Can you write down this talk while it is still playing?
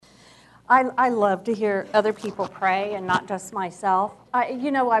I love to hear other people pray and not just myself.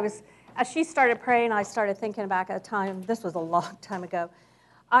 As she started praying, I started thinking back at a time, this was a long time ago.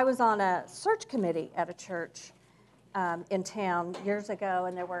 I was on a search committee at a church in town years ago,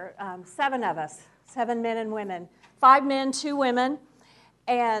 and there were 7 of us, 7 men and women, 5 men, 2 women,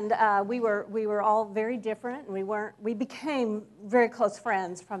 and we were all very different. And we became very close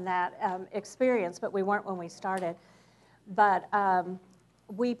friends from that experience, but we weren't when we started. But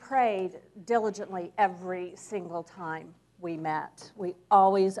we prayed diligently every single time we met. We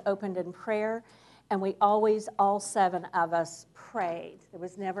always opened in prayer, and we always, all 7 of us, prayed. There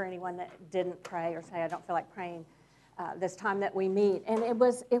was never anyone that didn't pray or say, I don't feel like praying this time that we meet. And it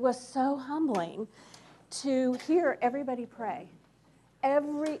was so humbling to hear everybody pray.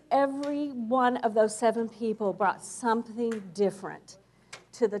 Every one of those 7 people brought something different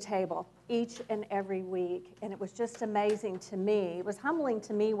to the table each and every week, and it was just amazing to me. It was humbling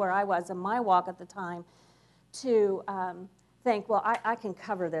to me where I was in my walk at the time to think, well, I can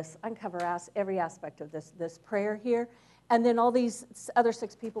cover this. I can cover every aspect of this prayer here. And then all these other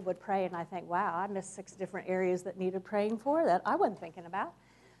 6 people would pray, and I think, wow, I missed 6 different areas that needed praying for that I wasn't thinking about.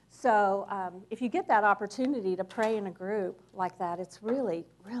 So if you get that opportunity to pray in a group like that, it's really,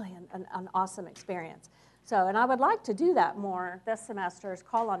 really an awesome experience. So, and I would like to do that more this semester, is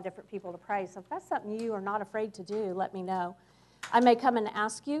call on different people to pray. So if that's something you are not afraid to do, let me know. I may come and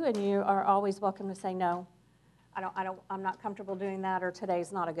ask you, and you are always welcome to say no. I'm not comfortable doing that, or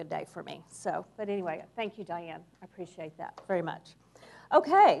today's not a good day for me. So, but anyway, thank you, Diane. I appreciate that very much.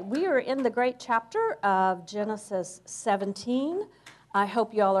 Okay, we are in the great chapter of Genesis 17. I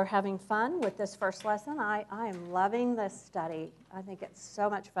hope you all are having fun with this first lesson. I am loving this study. I think it's so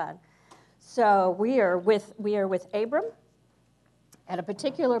much fun. So we are with Abram at a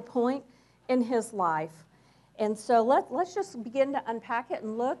particular point in his life. And so let's just begin to unpack it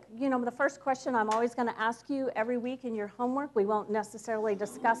and look. You know, the first question I'm always going to ask you every week in your homework, we won't necessarily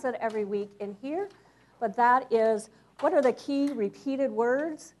discuss it every week in here, but that is, what are the key repeated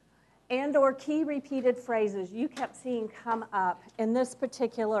words and or key repeated phrases you kept seeing come up in this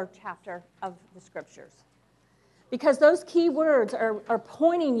particular chapter of the Scriptures? Because those key words are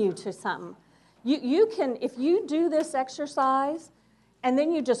pointing you to something. You can, if you do this exercise and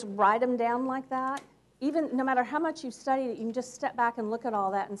then you just write them down like that, even no matter how much you've studied it, you can just step back and look at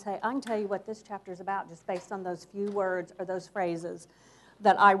all that and say, I can tell you what this chapter is about just based on those few words or those phrases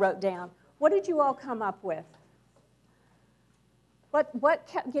that I wrote down. What did you all come up with? What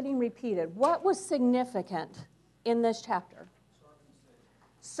kept getting repeated? What was significant in this chapter?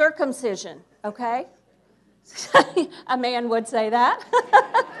 Circumcision, okay? A man would say that.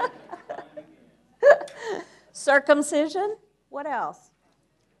 Circumcision. What else?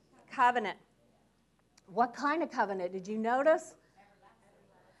 Covenant. What kind of covenant? Did you notice?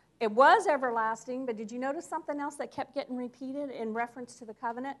 It was everlasting, but did you notice something else that kept getting repeated in reference to the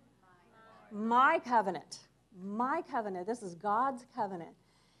covenant? My covenant. My covenant. This is God's covenant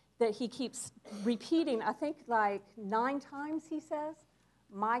that he keeps repeating, I think like 9 times he says,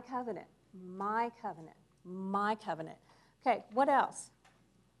 my covenant, my covenant, my covenant. Okay, what else?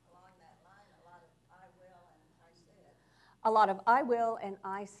 Along that line, a lot of I will and I said. A lot of I will and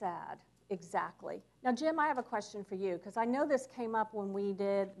I said. Exactly. Now, Jim, I have a question for you, because I know this came up when we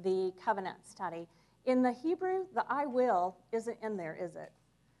did the covenant study. In the Hebrew, the I will isn't in there, is it?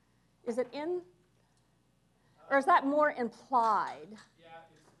 Is it in? Or is that more implied? Yeah,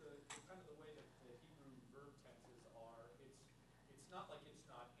 it's kind of the way that the Hebrew verb tenses are. It's not like it's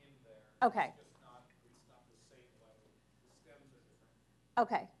not in there. Okay. It's not the same way. The stems are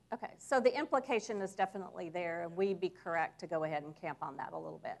different. Okay. So the implication is definitely there, and we'd be correct to go ahead and camp on that a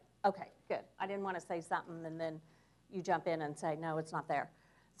little bit. Okay, good. I didn't want to say something and then you jump in and say, no, it's not there.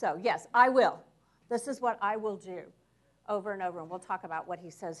 So yes, I will. This is what I will do over and over, and we'll talk about what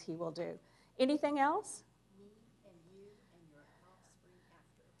he says he will do. Anything else? Me and you and your offspring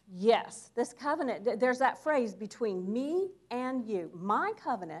after. Yes, this covenant, there's that phrase, between me and you. My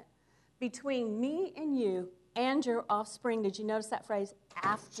covenant between me and you and your offspring. Did you notice that phrase,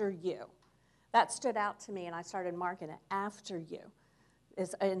 after you? That stood out to me, and I started marking it, after you.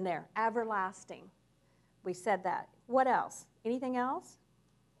 Is in there. Everlasting. We said that. What else? Anything else?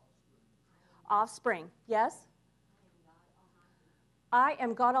 Offspring. Yes? I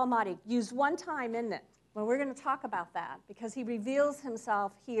am God Almighty. Used one time, isn't it? Well, we're going to talk about that because he reveals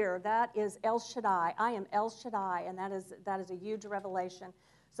himself here. That is El Shaddai. I am El Shaddai, and that is a huge revelation.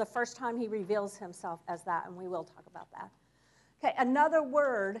 It's the first time he reveals himself as that, and we will talk about that. Okay, another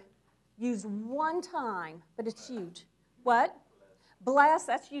word used one time, but it's huge. What? Bless,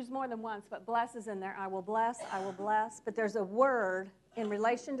 that's used more than once, but bless is in there. I will bless, but there's a word in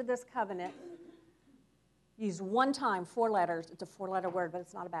relation to this covenant, used one time, 4 letters. It's a 4-letter word, but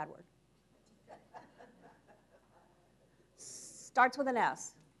it's not a bad word. Starts with an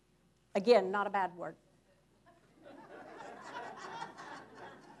S. Again, not a bad word.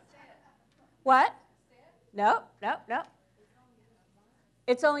 What? Nope.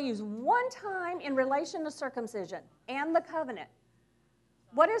 It's only used one time in relation to circumcision and the covenant.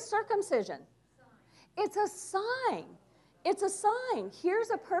 What is circumcision? It's a sign. It's a sign. Here's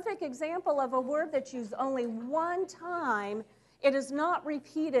a perfect example of a word that's used only one time. It is not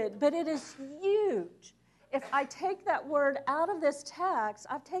repeated, but it is huge. If I take that word out of this text,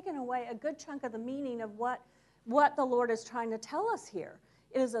 I've taken away a good chunk of the meaning of what the Lord is trying to tell us here.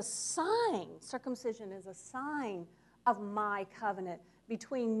 It is a sign. Circumcision is a sign of my covenant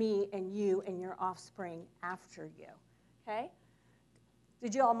between me and you and your offspring after you. Okay?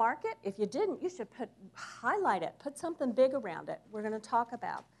 Did you all mark it? If you didn't, you should highlight it. Put something big around it. We're going to talk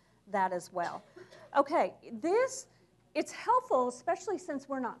about that as well. Okay, it's helpful, especially since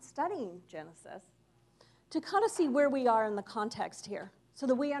we're not studying Genesis, to kind of see where we are in the context here so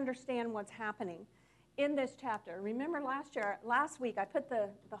that we understand what's happening in this chapter. Remember last week, I put the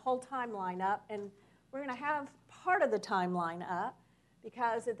whole timeline up, and we're going to have part of the timeline up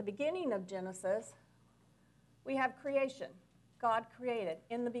because at the beginning of Genesis, we have creation. God created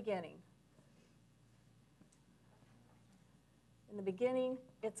in the beginning. In the beginning,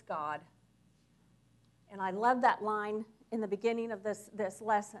 it's God. And I love that line in the beginning of this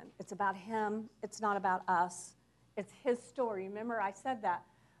lesson. It's about him. It's not about us. It's his story. Remember, I said that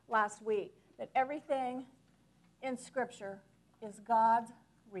last week, that everything in Scripture is God's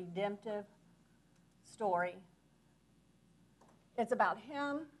redemptive story. It's about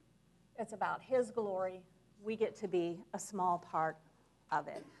him. It's about his glory. We get to be a small part of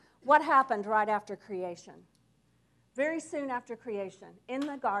it. What happened right after creation? Very soon after creation, in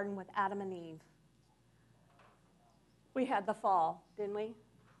the garden with Adam and Eve, we had the fall, didn't we?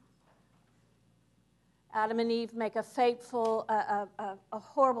 Adam and Eve make a fateful, a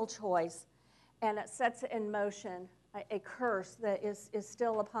horrible choice, and it sets in motion a curse that is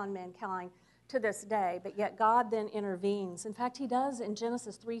still upon mankind to this day. But yet God then intervenes. In fact, he does in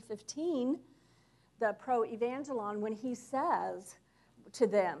Genesis 3:15, the pro-evangelon, when he says to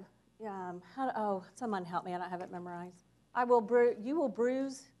them, someone help me, I don't have it memorized. You will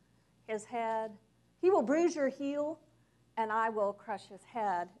bruise his head. He will bruise your heel, and I will crush his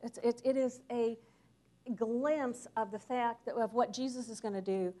head. It is a glimpse of the fact of what Jesus is going to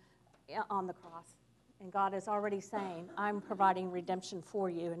do on the cross. And God is already saying, I'm providing redemption for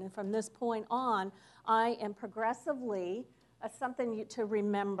you. And from this point on, I am progressively, something to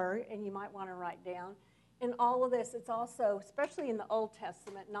remember, and you might want to write down. In all of this, it's also, especially in the Old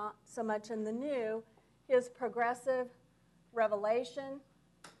Testament, not so much in the New, his progressive revelation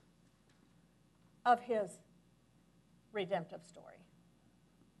of his redemptive story.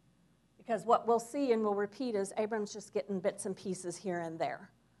 Because what we'll see and we'll repeat is Abram's just getting bits and pieces here and there.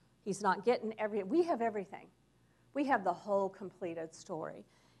 He's not getting we have everything. We have the whole completed story.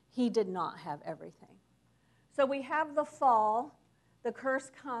 He did not have everything. So we have the fall. The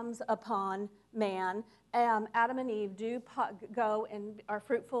curse comes upon man. Adam and Eve do go and are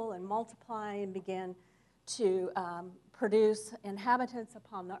fruitful and multiply and begin to produce inhabitants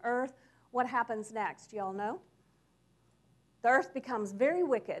upon the earth. What happens next? You all know? The earth becomes very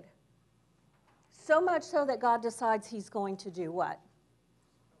wicked. So much so that God decides he's going to do what?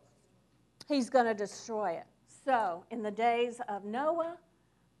 He's going to destroy it. So, in the days of Noah,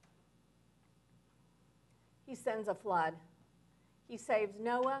 he sends a flood. He saves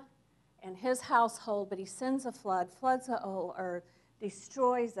Noah and his household, but he sends a flood, floods the whole earth,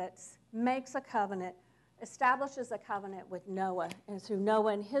 destroys it, makes a covenant, establishes a covenant with Noah. And through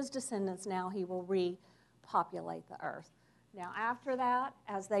Noah and his descendants, now he will repopulate the earth. Now, after that,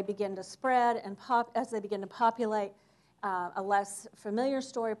 as they begin to spread and as they begin to populate, a less familiar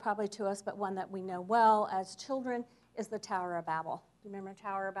story probably to us, but one that we know well as children, is the Tower of Babel. Do you remember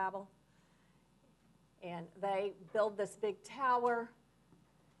Tower of Babel? And they build this big tower,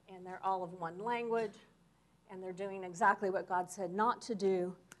 and they're all of one language, and they're doing exactly what God said not to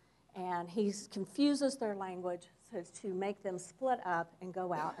do, and he confuses their language so to make them split up and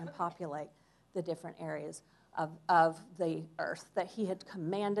go out and populate the different areas of the earth that he had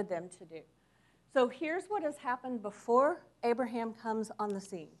commanded them to do. So here's what has happened before Abraham comes on the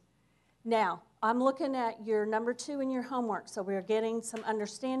scene. Now, I'm looking at your number 2 in your homework, so we're getting some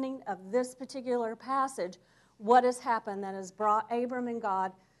understanding of this particular passage, what has happened that has brought Abram and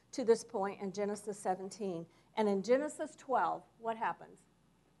God to this point in Genesis 17. And in Genesis 12, what happens?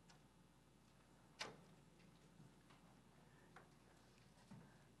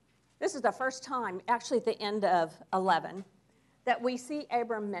 this is the first time, actually at the end of 11, that we see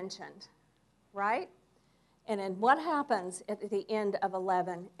Abram mentioned, right? And then what happens at the end of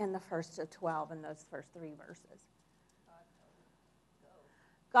 11 and the first of 12 in those first 3 verses?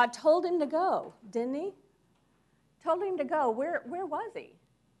 God told him to go, didn't he? Told him to go. Where was he?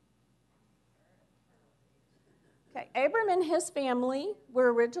 Okay, Abram and his family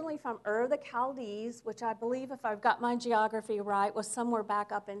were originally from Ur of the Chaldees, which I believe, if I've got my geography right, was somewhere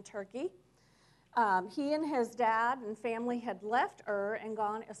back up in Turkey. He and his dad and family had left Ur and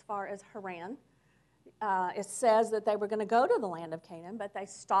gone as far as Haran. It says that they were going to go to the land of Canaan, but they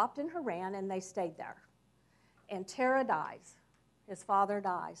stopped in Haran and they stayed there. And Terah dies. His father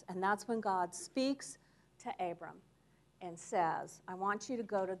dies. And that's when God speaks to Abram and says, I want you to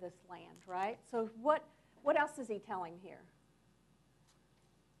go to this land, right? So what else is he telling here?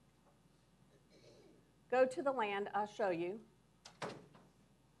 Go to the land, I'll show you.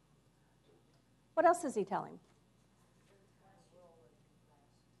 What else is he telling?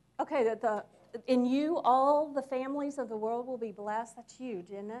 Okay, that in you all the families of the world will be blessed. That's huge,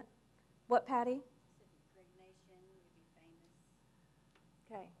 isn't it? What, Patty? Great nation, you'll be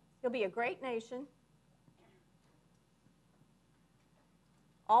famous. Okay. You'll be a great nation.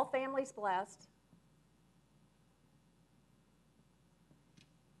 All families blessed.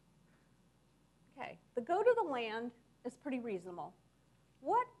 Okay. The go to the land is pretty reasonable.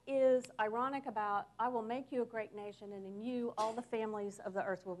 What is ironic about, I will make you a great nation, and in you all the families of the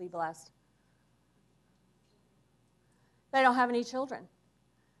earth will be blessed? They don't have any children.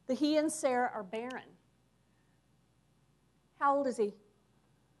 He and Sarah are barren. How old is he?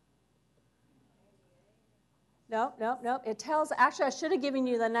 No. It tells, actually, I should have given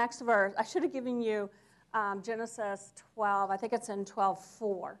you the next verse. I should have given you Genesis 12. I think it's in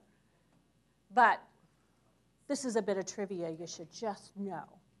 12:4. But this is a bit of trivia you should just know.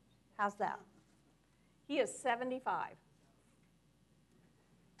 How's that? He is 75.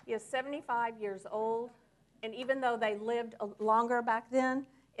 He is 75 years old, and even though they lived longer back then,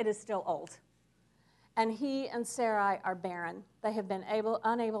 it is still old. And he and Sarai are barren. They have been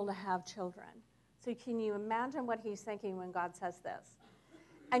unable to have children. So can you imagine what he's thinking when God says this?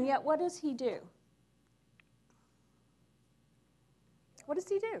 And yet, what does he do? What does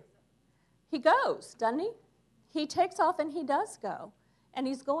he do? He goes, doesn't he? He takes off and he does go. And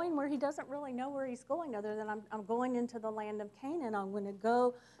he's going where he doesn't really know where he's going, other than I'm going into the land of Canaan. I'm going to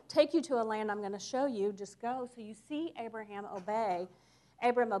go take you to a land I'm going to show you. Just go. So you see Abram obey,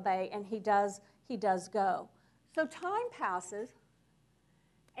 and he does go. So time passes,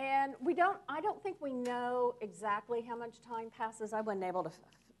 and I don't think we know exactly how much time passes. I wasn't able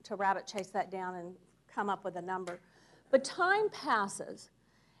to rabbit chase that down and come up with a number. But time passes.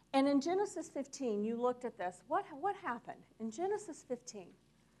 And in Genesis 15, you looked at this. What happened in Genesis 15?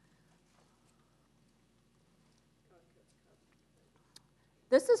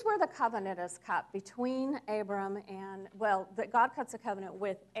 This is where the covenant is cut between Abram and, that God cuts a covenant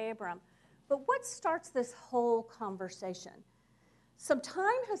with Abram. But what starts this whole conversation? Some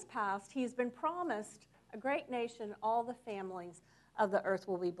time has passed. He's been promised a great nation. All the families of the earth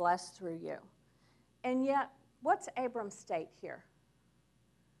will be blessed through you. And yet, what's Abram's state here?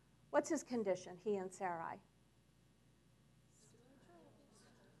 What's his condition, he and Sarai?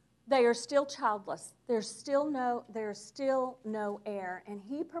 They are still childless. There's still no heir. And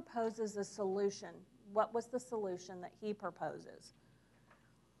he proposes a solution. What was the solution that he proposes?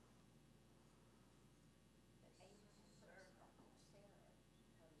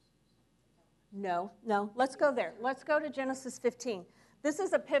 No. Let's go there. Let's go to Genesis 15. This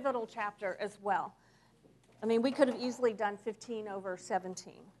is a pivotal chapter as well. I mean, we could have easily done 15 over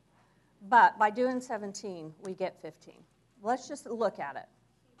 17. But by doing 17, we get 15. Let's just look at it.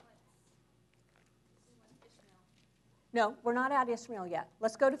 No, we're not at Ishmael yet.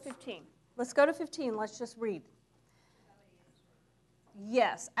 Let's go to 15. Let's just read.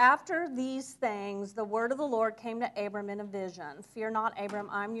 Yes, after these things, the word of the Lord came to Abram in a vision. Fear not, Abram,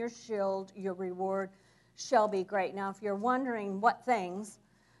 I'm your shield. Your reward shall be great. Now, if you're wondering what things,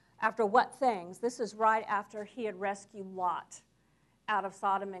 this is right after he had rescued Lot out of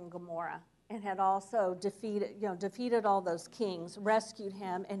Sodom and Gomorrah, and had also defeated all those kings, rescued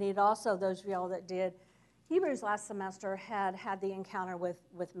him, and he'd also, those of y'all that did Hebrews last semester, had the encounter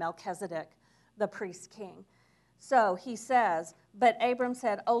with Melchizedek, the priest king. So he says, but Abram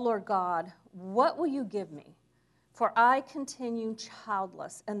said, O Lord God, what will you give me? For I continue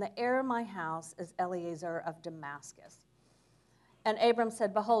childless, and the heir of my house is Eliezer of Damascus. And Abram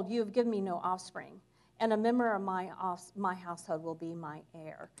said, behold, you have given me no offspring, and a member of my household will be my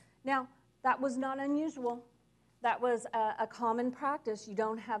heir. Now, that was not unusual. That was a common practice. You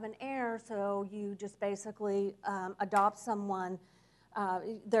don't have an heir, so you just basically adopt someone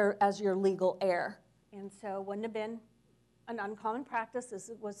there as your legal heir. And so it wouldn't have been an uncommon practice.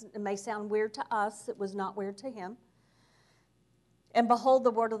 It may sound weird to us. It was not weird to him. And behold,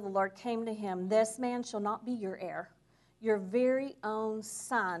 the word of the Lord came to him, this man shall not be your heir. Your very own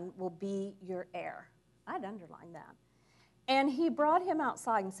son will be your heir. I'd underline that. And he brought him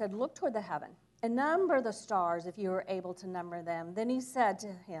outside and said, look toward the heaven and number the stars if you are able to number them. Then he said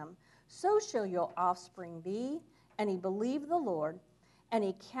to him, so shall your offspring be. And he believed the Lord, and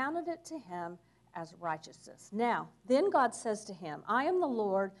he counted it to him as righteousness. Now, then God says to him, I am the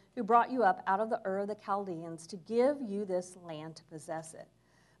Lord who brought you up out of the Ur of the Chaldeans to give you this land to possess it.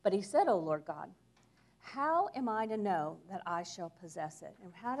 But he said, O Lord God, how am I to know that I shall possess it?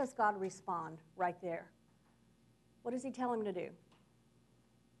 And how does God respond right there? What does he tell him to do?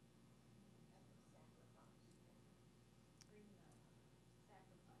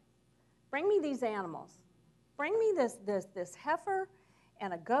 Bring me these animals. Bring me this heifer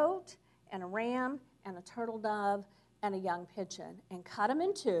and a goat and a ram and a turtle dove and a young pigeon, and cut them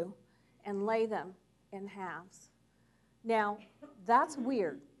in two and lay them in halves. Now, that's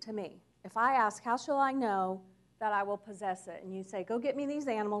weird to me. If I ask, how shall I know that I will possess it? And you say, go get me these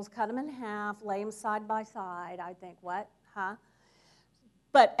animals, cut them in half, lay them side by side. I think, what? Huh?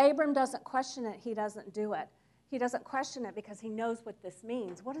 But Abram doesn't question it. He doesn't do it. He doesn't question it because he knows what this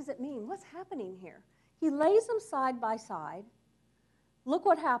means. What does it mean? What's happening here? He lays them side by side. Look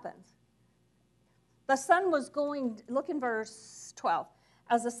what happens. The sun was going, look in verse 12.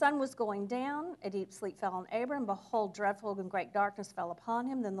 As the sun was going down, a deep sleep fell on Abram. Behold, dreadful and great darkness fell upon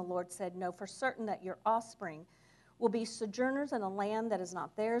him. Then the Lord said, know for certain that your offspring will be sojourners in a land that is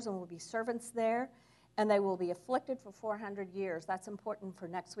not theirs and will be servants there, and they will be afflicted for 400 years. That's important for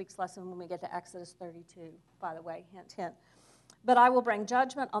next week's lesson when we get to Exodus 32, by the way, hint, hint. But I will bring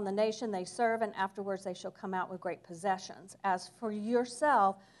judgment on the nation they serve, and afterwards they shall come out with great possessions. As for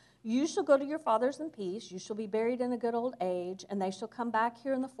yourself, you shall go to your fathers in peace. You shall be buried in a good old age, and they shall come back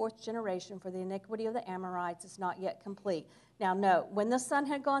here in the fourth generation, for the iniquity of the Amorites is not yet complete. Now note, when the sun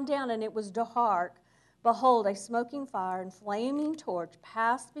had gone down and it was dark, behold, a smoking fire and flaming torch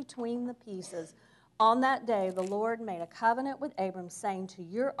passed between the pieces. On that day the Lord made a covenant with Abram, saying, to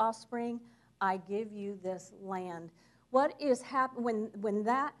your offspring I give you this land. What is happening when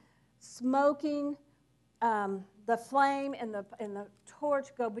that smoking, the flame and the torch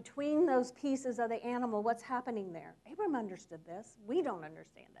go between those pieces of the animal? What's happening there? Abram understood this. We don't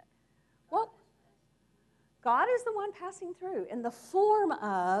understand it. Well, God is the one passing through in the form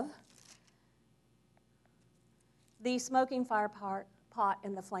of the smoking fire pot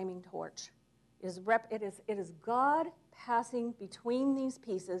and the flaming torch. It is God passing between these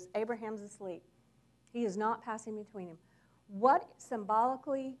pieces. Abraham's asleep. He is not passing between them. What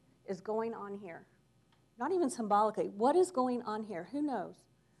symbolically is going on here? Not even symbolically. What is going on here? Who knows?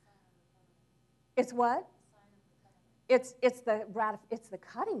 It's what? It's the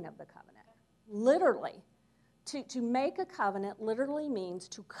cutting of the covenant. Literally. To make a covenant literally means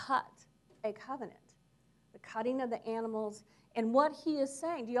to cut a covenant. The cutting of the animals. And what he is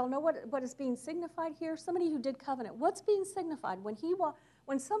saying, do y'all know what is being signified here? Somebody who did covenant. What's being signified?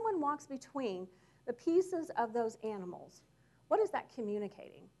 When someone walks between the pieces of those animals, what is that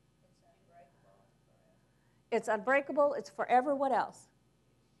communicating? It's unbreakable. It's forever. What else?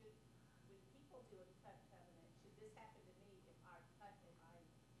 When people do a cut covenant, should this happen to me if I cut and I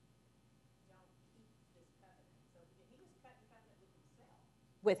don't keep this covenant? So he was cutting covenant with himself.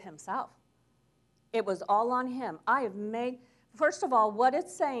 With himself. It was all on him. First of all, what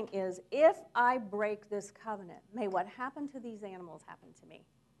it's saying is, if I break this covenant, may what happened to these animals happen to me.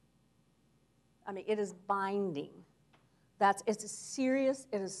 I mean, it is binding. It's serious,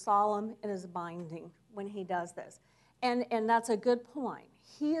 it is solemn, it is binding when he does this. And that's a good point.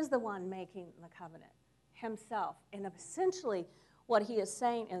 He is the one making the covenant himself. And essentially what he is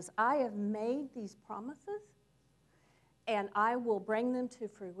saying is, I have made these promises and I will bring them to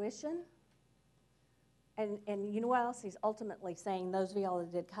fruition. And you know what else? He's ultimately saying, those of y'all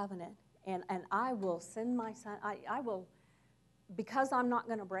that did covenant, and I will send my son, I will, because I'm not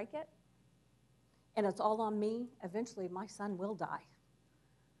going to break it, and it's all on me, eventually my son will die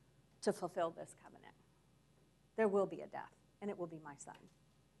to fulfill this covenant. There will be a death, and it will be my son.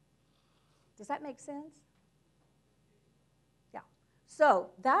 Does that make sense? Yeah.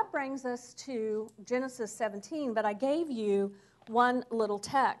 So that brings us to Genesis 17, but I gave you one little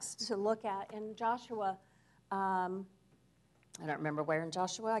text to look at in Joshua. I don't remember where in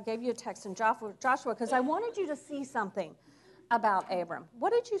Joshua. I gave you a text in Joshua because I wanted you to see something about Abram.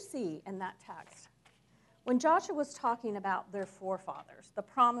 What did you see in that text? When Joshua was talking about their forefathers, the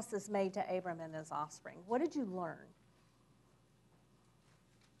promises made to Abram and his offspring, what did you learn?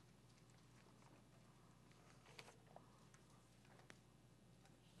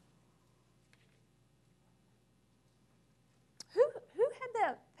 Who had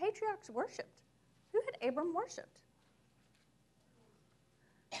the patriarchs worshipped? Who had Abram worshipped?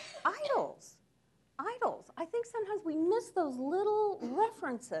 Idols. Idols. I think sometimes we miss those little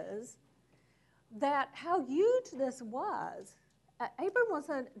references that how huge this was. Abram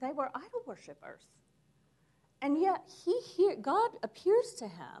they were idol worshipers. And yet God appears to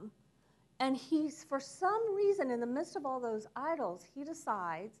him, and he's, for some reason, in the midst of all those idols, he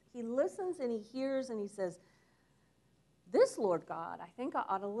decides, he listens and he hears and he says, this Lord God, I think I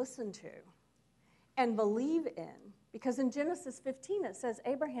ought to listen to and believe in. Because in Genesis 15 it says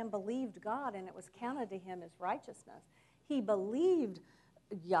Abraham believed God and it was counted to him as righteousness. He believed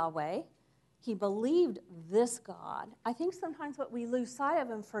Yahweh. He believed this God. I think sometimes what we lose sight of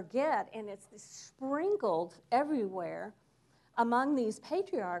and forget, and it's sprinkled everywhere among these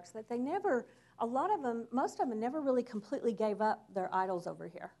patriarchs, that they never, a lot of them, most of them never really completely gave up their idols over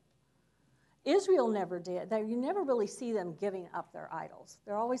here. Israel never did. You never really see them giving up their idols.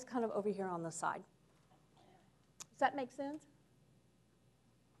 They're always kind of over here on the side. Does that make sense?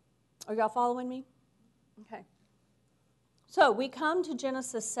 Are y'all following me? Okay. So we come to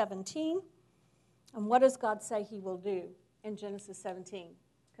Genesis 17, and what does God say he will do in Genesis 17?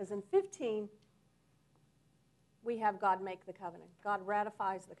 Because in 15, we have God make the covenant. God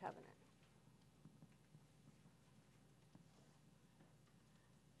ratifies the covenant.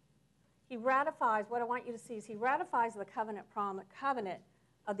 He ratifies, what I want you to see is he ratifies the covenant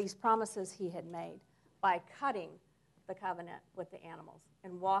of these promises he had made by cutting the covenant with the animals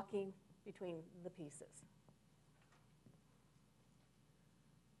and walking between the pieces.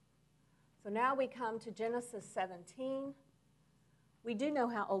 So now we come to Genesis 17. We do know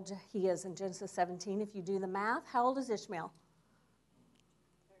how old he is in Genesis 17. If you do the math, how old is Ishmael?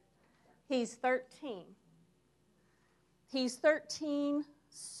 He's 13. He's 13,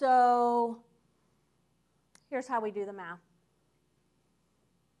 so here's how we do the math.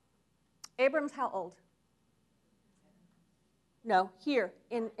 Abram's how old? No, here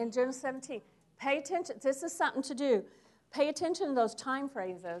in Genesis 17. Pay attention. This is something to do. Pay attention to those time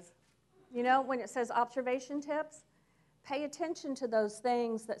phrases. You know, when it says observation tips, pay attention to those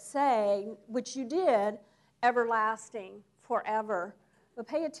things that say, which you did, everlasting, forever. But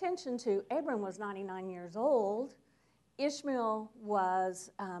pay attention to, Abram was 99 years old. Ishmael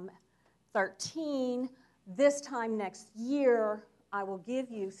was 13. This time next year, I will give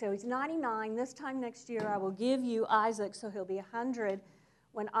you, so he's 99. This time next year, I will give you Isaac, so he'll be 100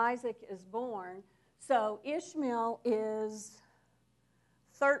 when Isaac is born. So Ishmael is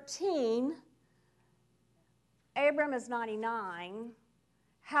 13. Abram is 99.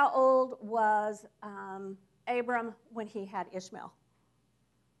 How old was Abram when he had Ishmael?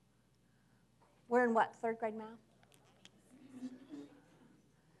 We're in what, third grade math?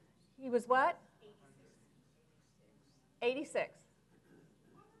 He was what? 86.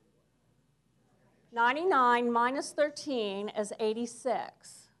 99 minus 13 is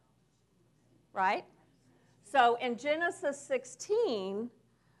 86, right? So in Genesis 16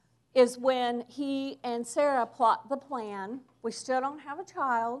 is when he and Sarah plot the plan. We still don't have a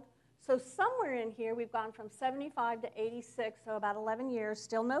child. So somewhere in here, we've gone from 75 to 86, so about 11 years,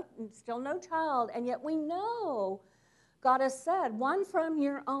 still no child. And yet we know God has said, one from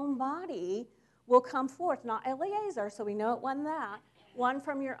your own body will come forth. Not Eliezer, so we know it wasn't that. One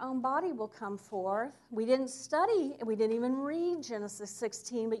from your own body will come forth. We didn't study, and we didn't even read Genesis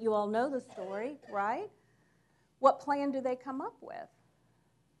 16, but you all know the story, right? What plan do they come up with?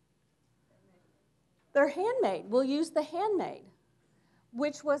 They're handmaid. We'll use the handmaid,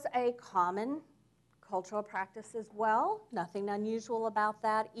 which was a common cultural practice as well. Nothing unusual about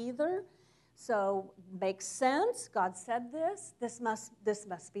that either. So makes sense. God said this. This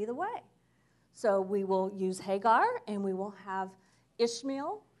must be the way. So we will use Hagar, and we will have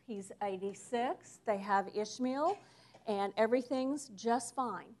Ishmael. He's 86. They have Ishmael, and everything's just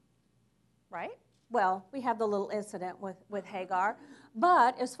fine, right? Well, we have the little incident with Hagar.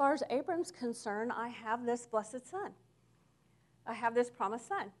 But as far as Abram's concerned, I have this blessed son. I have this promised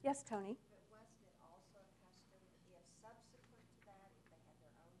son. Yes, Tony? But wasn't it also a custom if subsequent to that, if they had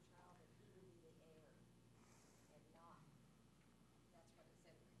their own child, that he would be the heir and not? That's what it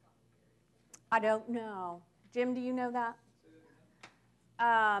said in the commentary. I don't know. Jim, do you know that?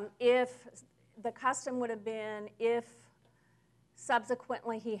 If the custom would have been if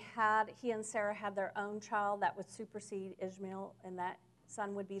subsequently he and Sarah had their own child, that would supersede Ishmael, and that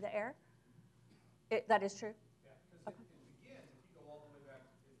son would be the heir? That is true? Yeah, because it begins, if you go all the way back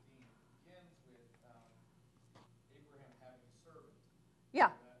to 15, it begins with Abraham having a servant. Yeah,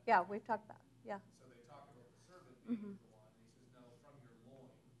 Remember that? yeah, we've talked about it, yeah. So they talk about the servant being the one, and he says, no, from your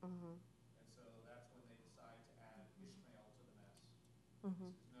loin. Mm-hmm. And so that's when they decide to add Ishmael to the mess.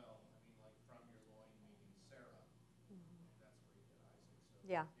 Mm-hmm. He says, no, I mean like from your loin, meaning Sarah. And that's where you get Isaac.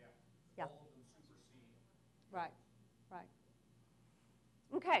 So Yeah. Yeah. all of them supersede. Right, right.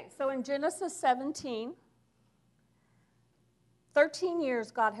 Okay, so in Genesis 17, 13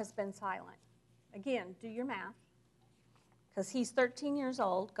 years God has been silent. Again, do your math. Because he's 13 years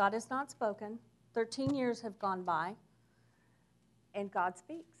old, God has not spoken. 13 years have gone by, and God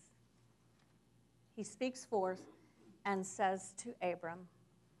speaks. He speaks forth and says to Abram,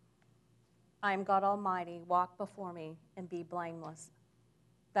 I am God Almighty, walk before me and be blameless,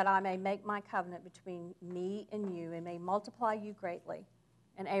 that I may make my covenant between me and you and may multiply you greatly.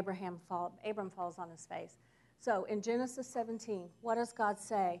 And Abram falls on his face. So in Genesis 17, what does God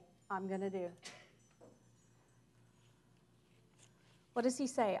say I'm going to do? What does he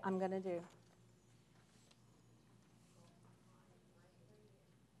say I'm going to do?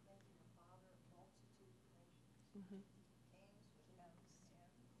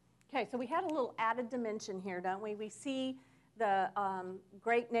 Okay, so we had a little added dimension here, don't we? We see the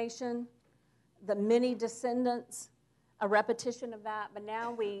great nation, the many descendants, a repetition of that, but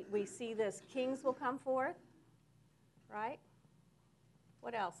now we see this. Kings will come forth, right?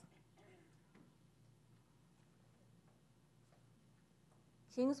 What else?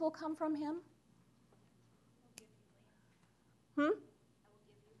 Kings will come from him.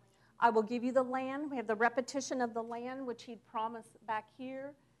 I will give you the land. We have the repetition of the land, which he'd promised back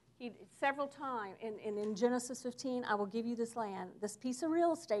here. Several times in Genesis 15, I will give you this land, this piece of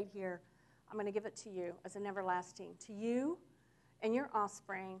real estate here. I'm going to give it to you as an everlasting, to you and your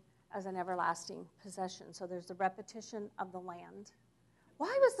offspring as an everlasting possession. So there's the repetition of the land.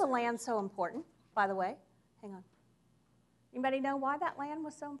 Why was the land so important, by the way? Hang on. Anybody know why that land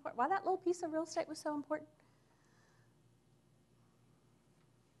was so important? Why that little piece of real estate was so important?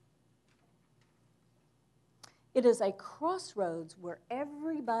 It is a crossroads where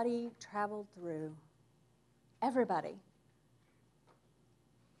everybody traveled through. Everybody.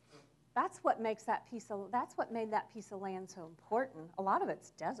 That's what made that piece of land so important. A lot of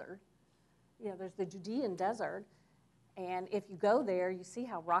it's desert. You know, there's the Judean desert, and if you go there, you see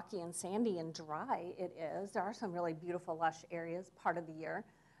how rocky and sandy and dry it is. There are some really beautiful, lush areas part of the year,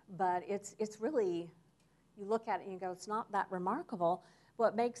 but it's really, you look at it and you go, it's not that remarkable.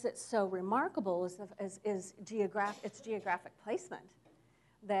 What makes it so remarkable is its geographic placement.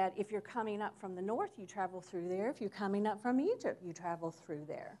 That if you're coming up from the north, you travel through there. If you're coming up from Egypt, you travel through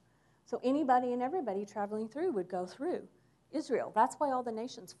there. So anybody and everybody traveling through would go through Israel. That's why all the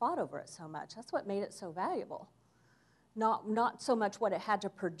nations fought over it so much. That's what made it so valuable. Not so much what it had to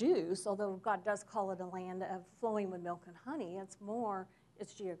produce, although God does call it a land of flowing with milk and honey. It's more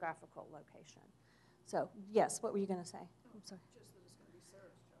its geographical location. So, yes, what were you going to say? I'm sorry. Just that it's going to be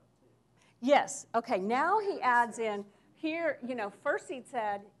Sarah's job, too. Yes. Okay, now he adds in here, first he'd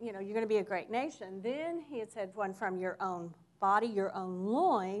said, you're going to be a great nation. Then he had said one from your own body, your own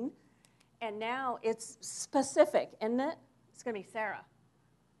loin. And now it's specific, isn't it? It's going to be Sarah.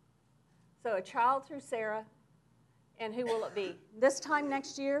 So a child through Sarah. And who will it be? This time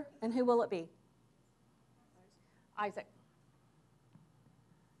next year, and who will it be? Isaac.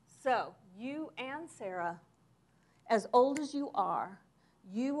 So you and Sarah, as old as you are,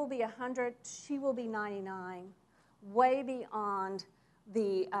 you will be 100, she will be 99, way beyond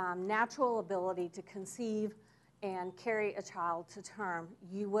the natural ability to conceive and carry a child to term.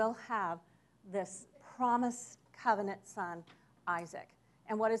 You will have this promised covenant son, Isaac.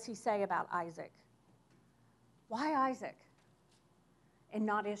 And what does he say about Isaac? Why Isaac and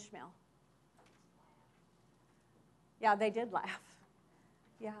not Ishmael? Yeah, they did laugh.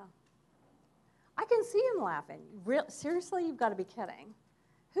 Yeah. I can see him laughing. Seriously, you've got to be kidding.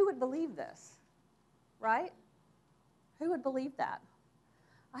 Who would believe this? Right? Who would believe that?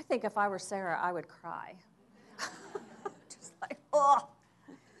 I think if I were Sarah, I would cry. Just like, oh.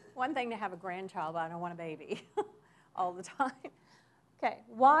 One thing to have a grandchild, but I don't want a baby all the time. Okay,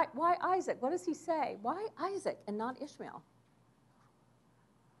 why Isaac? What does he say? Why Isaac and not Ishmael?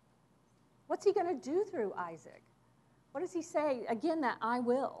 What's he going to do through Isaac? What does he say? Again, that I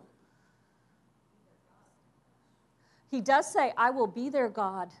will. He does say, I will be their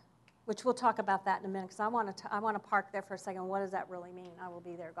God, which we'll talk about that in a minute, because I want to park there for a second. What does that really mean? I will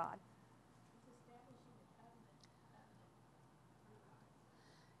be their God.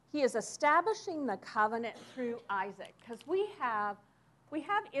 He is establishing the covenant through Isaac, because we have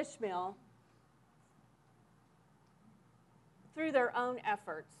Ishmael through their own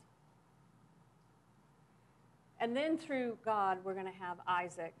efforts. And then through God, we're going to have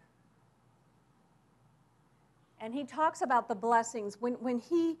Isaac. And he talks about the blessings. When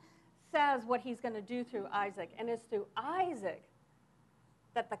he says what he's going to do through Isaac, and it's through Isaac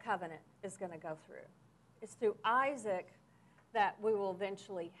that the covenant is going to go through. It's through Isaac that we will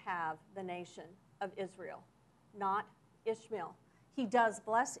eventually have the nation of Israel, not Ishmael. He does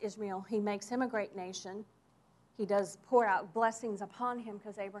bless Ishmael. He makes him a great nation. He does pour out blessings upon him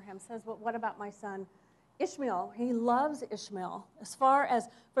because Abraham says, well, what about my son Ishmael? He loves Ishmael.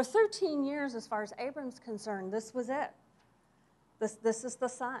 For 13 years, as far as Abram's concerned, this was it. This is the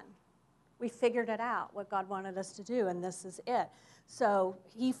son. We figured it out, what God wanted us to do, and this is it. So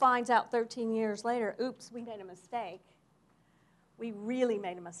he finds out 13 years later, oops, we made a mistake. We really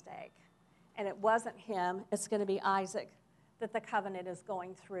made a mistake. And it wasn't him, it's going to be Isaac that the covenant is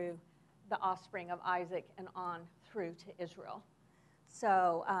going through, the offspring of Isaac and on through to Israel.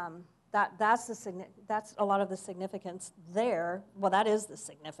 So that's a lot of the significance there. Well, that is the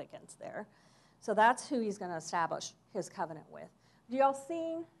significance there. So that's who he's going to establish his covenant with.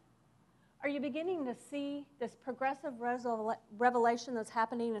 Are you beginning to see this progressive revelation that's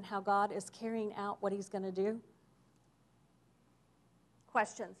happening and how God is carrying out what he's going to do?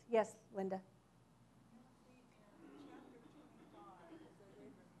 Questions? Yes, Linda.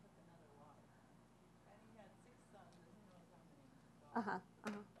 Uh-huh.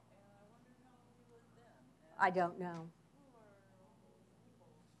 I don't know.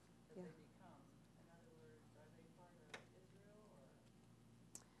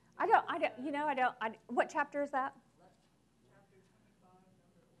 Yeah. What chapter is that?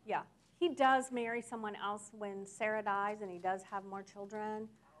 Yeah. He does marry someone else when Sarah dies, and he does have more children.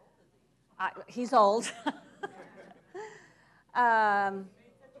 He's old.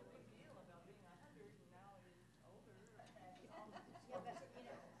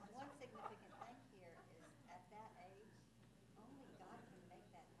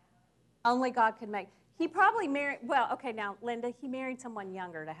 Only God could make. He probably married, now, Linda, he married someone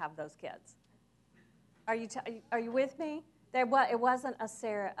younger to have those kids. Are you with me? It wasn't a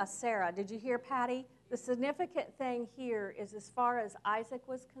Sarah. Did you hear, Patty? The significant thing here is, as far as Isaac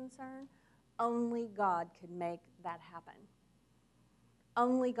was concerned, only God could make that happen.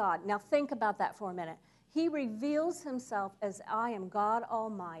 Only God. Now think about that for a minute. He reveals himself as, I am God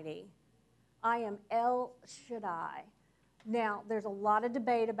Almighty. I am El Shaddai. Now, there's a lot of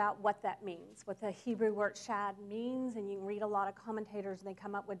debate about what that means, what the Hebrew word shad means, and you can read a lot of commentators, and they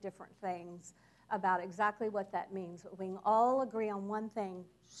come up with different things about exactly what that means. But we can all agree on one thing,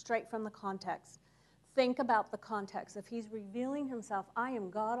 straight from the context. Think about the context. If he's revealing himself, I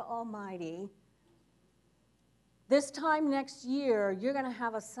am God Almighty, this time next year, you're going to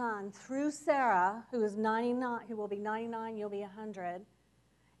have a son through Sarah, who is 99, who will be 99, you'll be 100,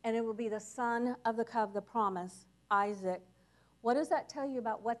 and it will be the son of the promise, Isaac. What does that tell you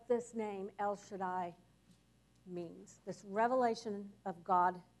about what this name, El Shaddai, means? This revelation of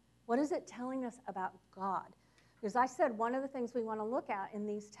God. What is it telling us about God? Because I said one of the things we want to look at in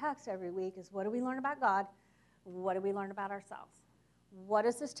these texts every week is, what do we learn about God? What do we learn about ourselves? What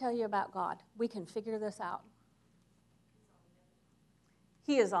does this tell you about God? We can figure this out.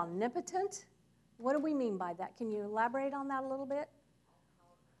 He is omnipotent. What do we mean by that? Can you elaborate on that a little bit?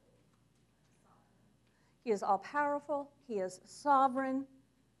 He is all-powerful. He is sovereign.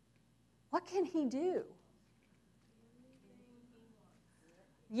 What can he do?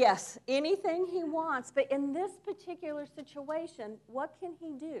 Yes, anything he wants. But in this particular situation, what can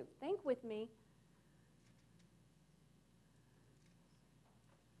he do? Think with me.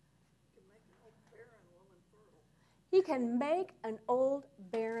 He can make an old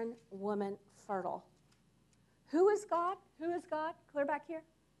barren woman fertile. Who is God? Who is God? Clear back here.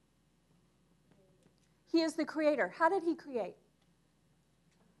 He is the creator. How did he create?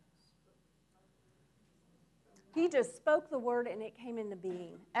 He just spoke the word and it came into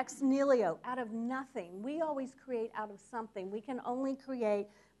being. Ex nihilo, out of nothing. We always create out of something. We can only create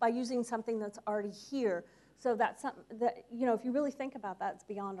by using something that's already here. So that's something that, if you really think about that, it's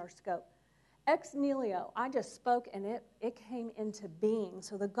beyond our scope. Ex nihilo, I just spoke and it came into being.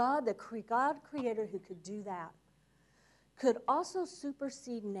 So the God creator who could do that could also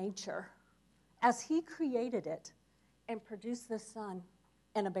supersede nature as he created it and produced the son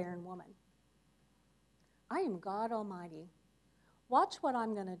and a barren woman. I am God Almighty. Watch what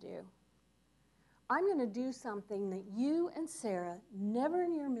I'm going to do. I'm going to do something that you and Sarah never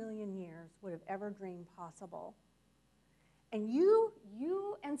in your million years would have ever dreamed possible. And you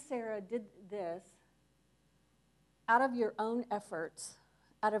and Sarah did this out of your own efforts,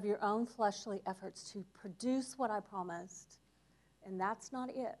 out of your own fleshly efforts to produce what I promised. And that's not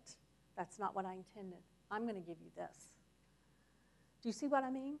it. That's not what I intended. I'm going to give you this. Do you see what I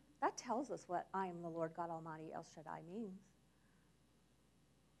mean? That tells us what I am the Lord God Almighty El Shaddai means.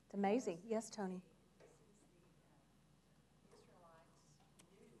 It's amazing. Yes, Tony?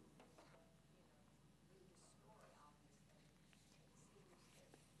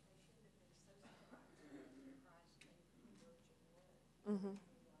 Mm-hmm.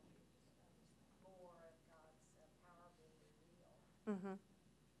 Mm-hmm.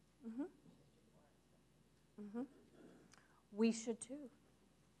 Mm-hmm. Mm-hmm. We should too.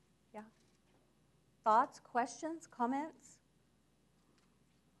 Yeah. Thoughts, questions, comments?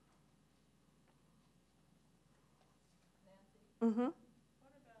 Mm-hmm. What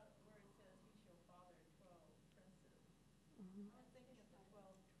about where it says he shall father 12 princes? Mm-hmm. I was thinking of the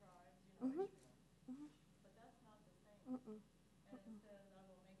 12 tribes, Mm-hmm. Israel, Mm-hmm. but that's not the same. Mm-mm. And it says, I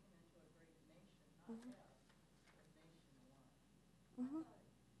will make him into a great nation, not Mhm. F, but nation one. Mm-hmm. I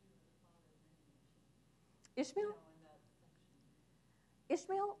thought he was the father of many nations, Ishmael? in that section.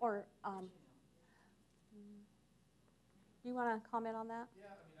 Ishmael or Ishmael. you want to comment on that?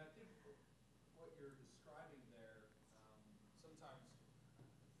 Yeah, I mean, I think what you're describing there, sometimes,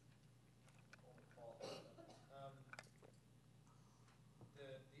 Paul, the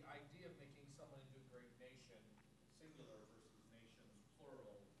idea of making someone into a great nation, singular versus nations,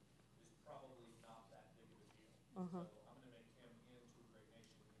 plural, is probably not that big of a deal. Mm-hmm. So I'm going to make him into a great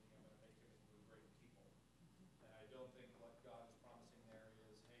nation, meaning I'm going to make him into a great people. And I don't think what God is promising there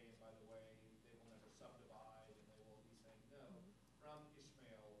is, hey, and by the way, they will never subdivide, and they will. He's saying, no, from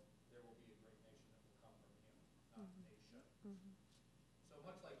Ishmael there will be a great nation that will come from him, not nation. Mm-hmm. So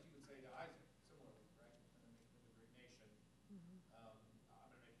much like you would say to Isaac, similarly, right? I'm going to make him into a great nation. I'm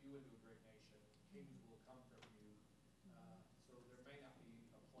going to make you into a great nation. Kings will come from you. So there may not be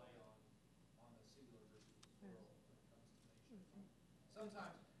a play on the singular versus the plural when it comes to nations.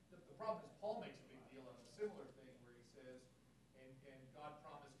 Sometimes the problem is Paul makes a big deal on a similar thing where he says, and God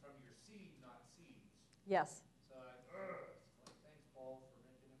promised from your seed, not seeds. Yes. So thanks, Paul, for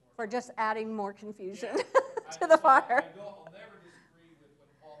making it more. For just adding more confusion Yeah. to the fire. I'll never disagree with when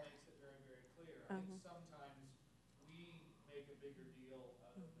Paul makes it very, very clear. I think sometimes we make a bigger deal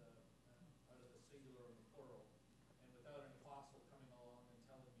out of the singular and the plural, and without an apostle coming along and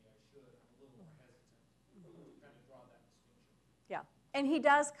telling me I should, I'm a little more hesitant to kind of draw that distinction. Yeah. And he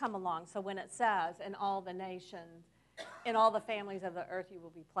does come along. So when it says, in all the nations, in all the families of the earth you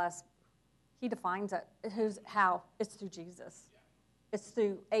will be blessed, he defines it. How? It's through Jesus. Yeah. It's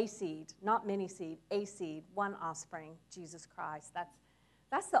through a seed, not many seed, a seed, one offspring, Jesus Christ.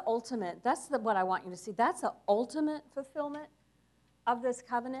 That's the ultimate. What I want you to see. That's the ultimate fulfillment of this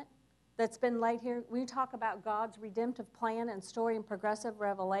covenant that's been laid here. We talk about God's redemptive plan and story and progressive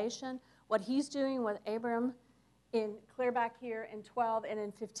revelation. What he's doing with Abram in clear back here in 12 and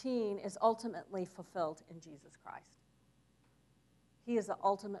in 15 is ultimately fulfilled in Jesus Christ. He is the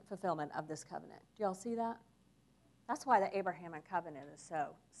ultimate fulfillment of this covenant. Do y'all see that? That's why the Abrahamic covenant is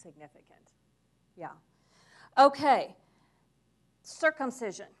so significant. Yeah. Okay.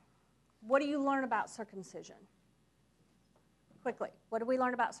 Circumcision. What do you learn about circumcision? Quickly. What do we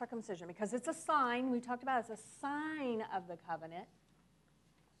learn about circumcision? Because it's a sign. We talked about it's a sign of the covenant.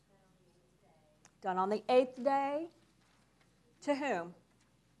 Done on the 8th day. To whom?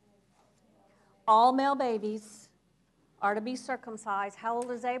 All male babies are to be circumcised. How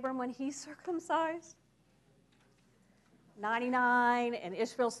old is Abram when he's circumcised? 99, and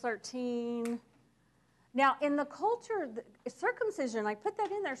Ishmael's 13. Now, in the culture, circumcision, I put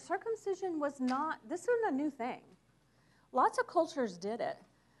that in there, circumcision was not, this isn't a new thing. Lots of cultures did it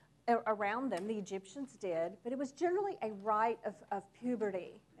around them. The Egyptians did, but it was generally a rite of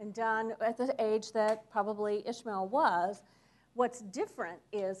puberty and done at the age that probably Ishmael was. What's different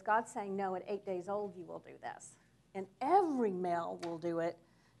is God saying, no, at 8 days old you will do this. And every male will do it,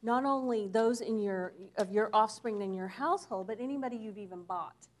 not only those of your offspring in your household, but anybody you've even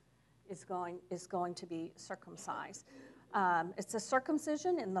bought is going to be circumcised. It's a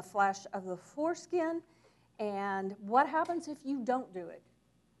circumcision in the flesh of the foreskin. And what happens if you don't do it?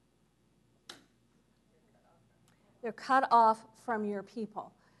 They're cut off from your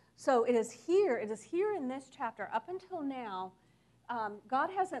people. So it is here in this chapter, up until now,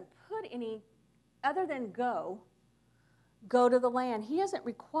 God hasn't put any, other than go to the land. He hasn't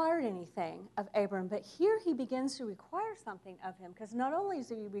required anything of Abram, but here he begins to require something of him, because not only does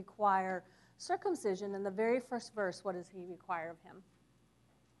he require circumcision, in the very first verse, what does he require of him?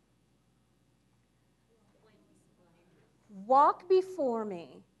 Walk before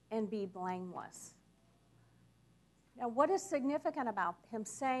me and be blameless. Now, what is significant about him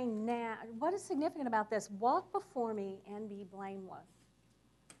saying now, what is significant about this? Walk before me and be blameless.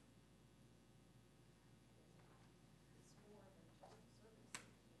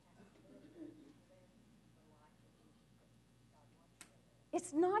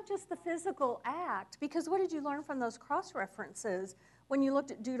 It's not just the physical act, because what did you learn from those cross-references when you looked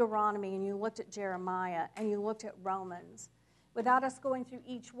at Deuteronomy and you looked at Jeremiah and you looked at Romans? Without us going through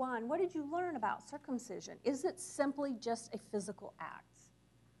each one, what did you learn about circumcision? Is it simply just a physical act?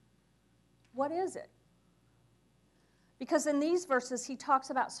 What is it? Because in these verses, he talks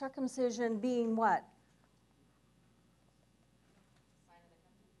about circumcision being what?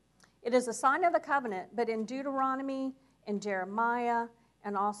 It is a sign of the covenant, but in Deuteronomy, in Jeremiah,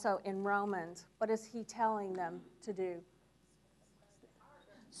 and also in Romans, what is he telling them to do?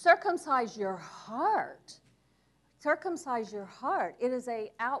 Circumcise your heart. Circumcise your heart. It is an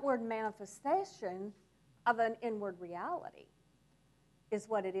outward manifestation of an inward reality, is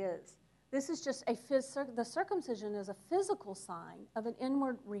what it is. This is just the circumcision is a physical sign of an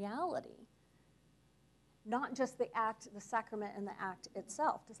inward reality, not just the act, the sacrament, and the act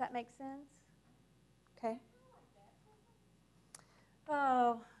itself. Does that make sense? Okay.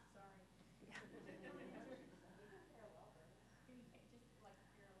 Oh.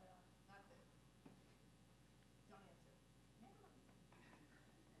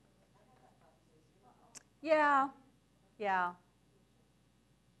 Yeah.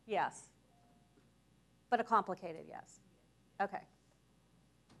 Yes. But a complicated yes. Okay.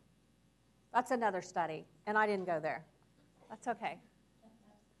 That's another study, and I didn't go there. That's okay.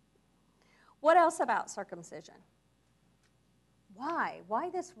 What else about circumcision? Why? Why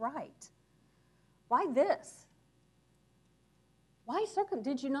this rite? Why this? Why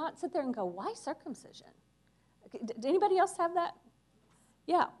did you not sit there and go, why circumcision? Did anybody else have that?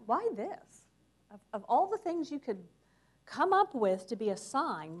 Yeah, why this? Of all the things you could come up with to be a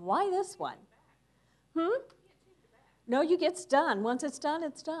sign, why this one? No, it's done. Once it's done,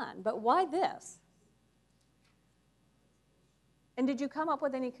 it's done. But why this? And did you come up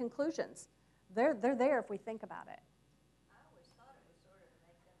with any conclusions? They're there if we think about it. I always thought it was sort of to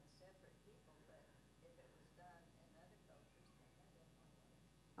make them a separate people, but if it was done in other cultures, then I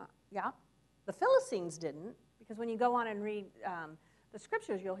didn't know. Yeah, the Philistines didn't, because when you go on and read the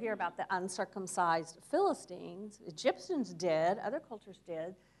scriptures, you'll hear about the uncircumcised Philistines. Egyptians did, other cultures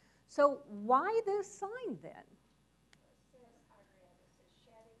did. So why this sign then? It says, I read, it says,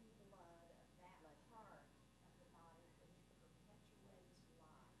 shedding blood of that part of the body which perpetuates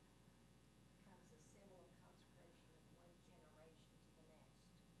life becomes a symbol of consecration of one generation to the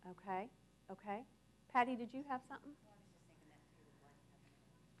next. Okay. Patty, did you have something?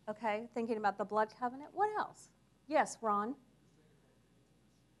 Okay, thinking about the blood covenant. What else? Yes, Ron.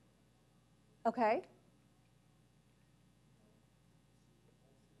 Okay.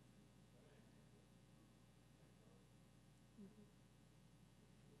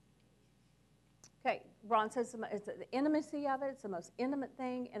 Okay, Ron says it's the intimacy of it. It's the most intimate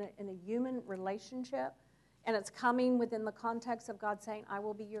thing in a human relationship. And it's coming within the context of God saying, I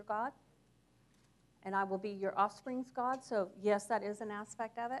will be your God. And I will be your offspring's God. So, yes, that is an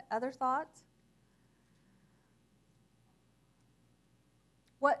aspect of it. Other thoughts?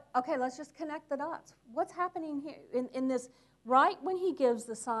 Okay, let's just connect the dots. What's happening here in this, right when he gives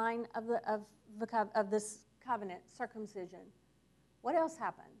the sign of this covenant, circumcision? What else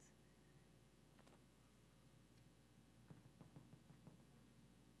happens?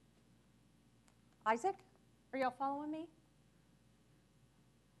 Isaac, are y'all following me?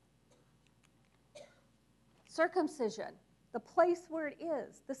 Circumcision, the place where it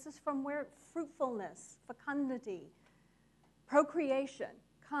is. This is from where fruitfulness, fecundity, procreation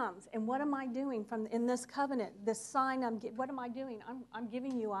comes. And what am I doing in this covenant, this sign? What am I doing? I'm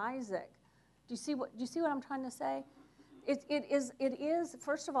giving you Isaac. Do you see what I'm trying to say? It is.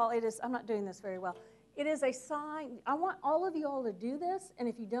 First of all, it is. I'm not doing this very well. It is a sign. I want all of you all to do this, and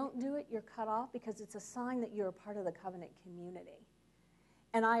if you don't do it, you're cut off, because it's a sign that you're a part of the covenant community.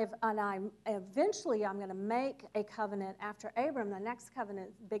 And eventually I'm going to make a covenant after Abram. The next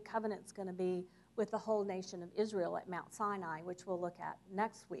covenant, big covenant, is going to be with the whole nation of Israel at Mount Sinai, which we'll look at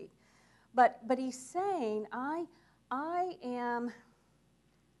next week. But he's saying, I am.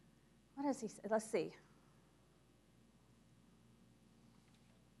 What does he say? Let's see.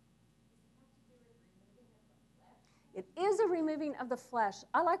 It is a removing of the flesh.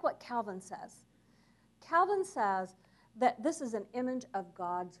 I like what Calvin says. Calvin says that this is an image of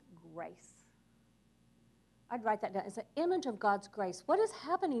God's grace. I'd write that down. It's an image of God's grace. What is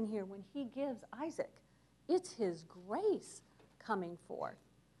happening here when he gives Isaac? It's his grace coming forth.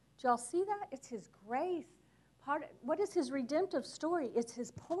 Do y'all see that? It's his grace What is his redemptive story? It's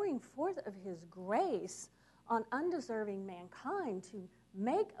his pouring forth of his grace on undeserving mankind to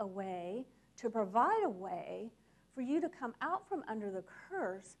make a way, to provide a way for you to come out from under the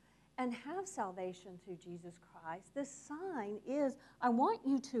curse and have salvation through Jesus Christ. This sign is, I want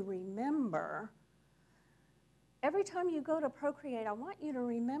you to remember, every time you go to procreate, I want you to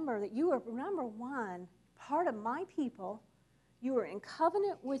remember that you are, number one, part of my people. You are in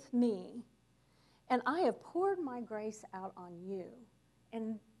covenant with me, and I have poured my grace out on you.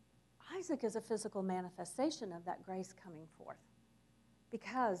 And Isaac is a physical manifestation of that grace coming forth,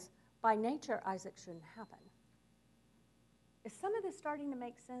 because by nature, Isaac shouldn't happen. Is some of this starting to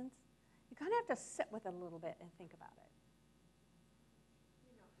make sense? You kind of have to sit with it a little bit and think about it.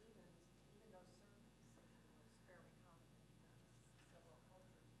 You know, even though circumcision was fairly common in several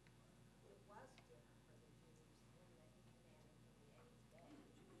cultures, it was different for the Jews in the Canaanic in the 8th day.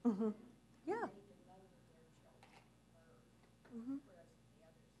 Mm-hmm. Yeah. They devoted their children to birth, Mm-hmm. whereas in the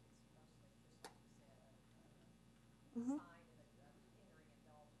others, it's mostly just, like you said, a Mm-hmm. sign of entering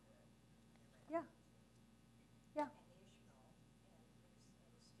adulthood. Yeah. Yeah. And Ishmael,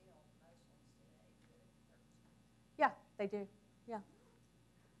 and still Muslims today do it 13. Yeah, they do. Yeah.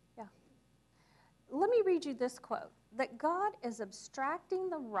 Yeah. Let me read you this quote, that God is abstracting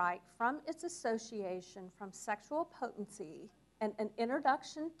the right from its association from sexual potency and an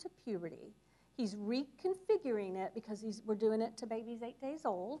introduction to puberty. He's reconfiguring it because we're doing it to babies 8 days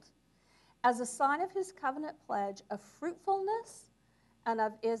old as a sign of his covenant pledge of fruitfulness and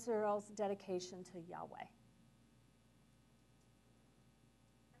of Israel's dedication to Yahweh.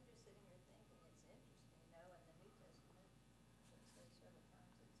 I'm just sitting here thinking it's interesting, though, in the New Testament, it says several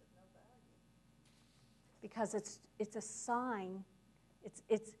times it's of no value. Because it's a sign,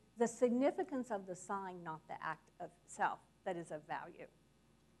 it's the significance of the sign, not the act of self, that is of value.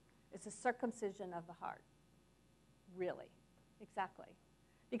 It's a circumcision of the heart, really, exactly.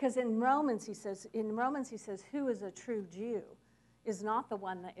 Because in Romans he says, who is a true Jew is not the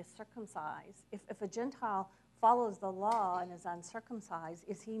one that is circumcised. If a Gentile follows the law and is uncircumcised,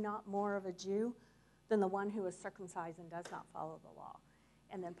 is he not more of a Jew than the one who is circumcised and does not follow the law?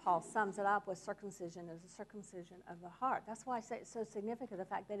 And then Paul sums it up with circumcision as a circumcision of the heart. That's why I say it's so significant, the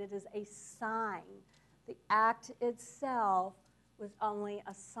fact that it is a sign. The act itself was only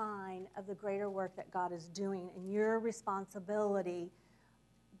a sign of the greater work that God is doing, and your responsibility.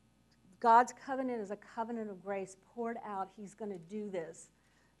 God's covenant is a covenant of grace poured out. He's going to do this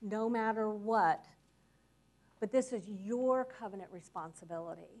no matter what. But this is your covenant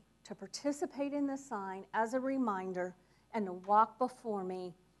responsibility, to participate in this sign as a reminder and to walk before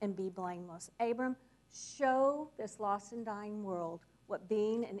me and be blameless. Abram, show this lost and dying world what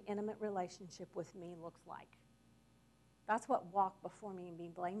being in intimate relationship with me looks like. That's what walk before me and be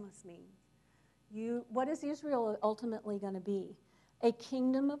blameless means. What is Israel ultimately going to be? A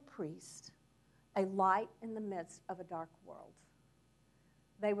kingdom of priests, a light in the midst of a dark world.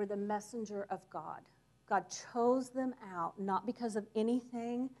 They were the messenger of God. God chose them out, not because of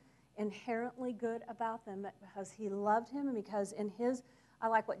anything inherently good about them, but because he loved him and because in his, I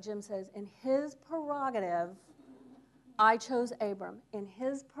like what Jim says, in his prerogative, I chose Abram. In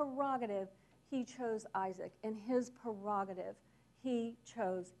his prerogative, he chose Isaac. In his prerogative, he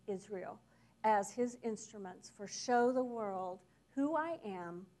chose Israel as his instruments for show the world who I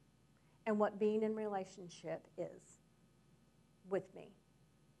am and what being in relationship is with me.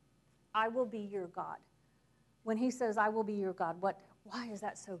 I will be your God. When he says, I will be your God, why is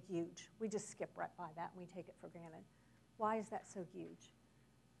that so huge? We just skip right by that and we take it for granted. Why is that so huge?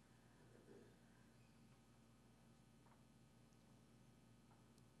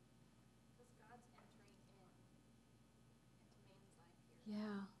 Because God's entering into man's life here.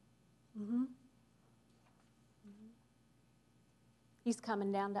 Yeah. Mm-hmm. Mm-hmm. He's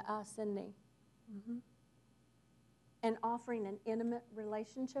coming down to us, isn't he? Mm-hmm. And offering an intimate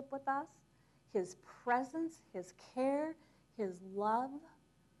relationship with us, his presence, his care, his love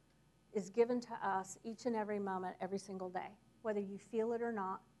is given to us each and every moment, every single day, whether you feel it or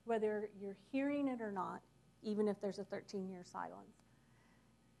not, whether you're hearing it or not, even if there's a 13-year silence.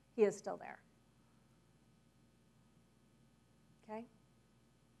 He is still there. Okay?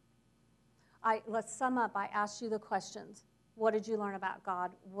 Let's sum up. I asked you the questions. What did you learn about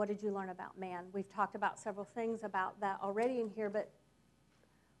God? What did you learn about man? We've talked about several things about that already in here, but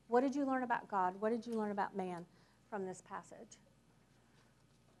what did you learn about God? What did you learn about man from this passage?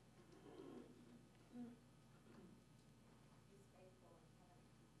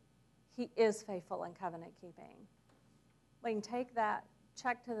 He is faithful in covenant keeping. We can take that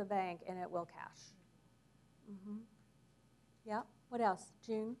check to the bank and it will cash. Mm-hmm. Yeah. What else?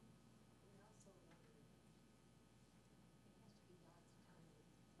 June?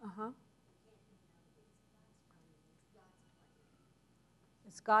 Uh-huh.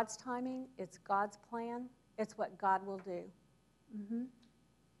 It's God's timing, it's God's plan, it's what God will do. Mm-hmm.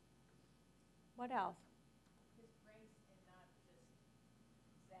 What else? His grace and not just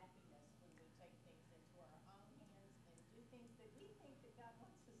zapping us when we take things into our own hands and do things that we think that God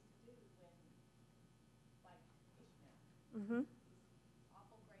wants us to do when, like Ishmael, Mm-hmm. he's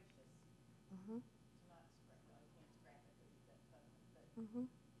awful gracious Mm-hmm. to not scrap, well, you can't scrap it because he's that covenant, but Mm-hmm.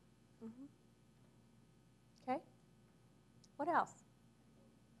 Mm-hmm. Okay. What else?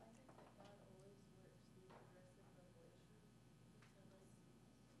 I think that God always works through progressive revelation.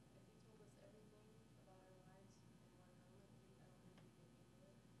 If He told us everything about our lives in one moment, I don't think we could handle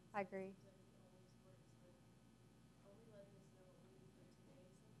it. I agree. That He always works with only letting us know what we need for today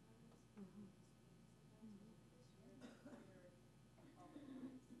sometimes, and Mm-hmm. this week sometimes, or this year, or all at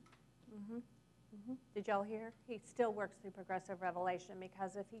once. Mm-hmm. Mm-hmm. Did y'all hear? He still works through progressive revelation,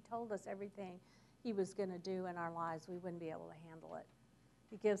 because if he told us everything he was going to do in our lives, we wouldn't be able to handle it.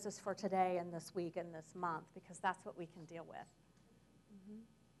 He gives us for today and this week and this month, because that's what we can deal with. Mm-hmm.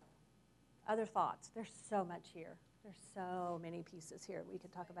 Other thoughts? There's so much here. There's so many pieces here we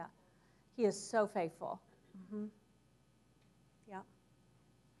could talk about. He is so faithful. Mm-hmm. Yeah.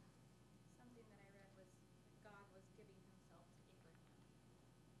 Something that I read was God was giving himself to Abraham,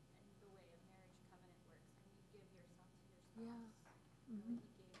 and the way a marriage covenant works. I mean, you give yourself to your spouse. Yeah. The Mm-hmm. way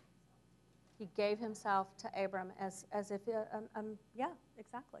he gave himself to Abraham. He gave himself to Abram as if, yeah,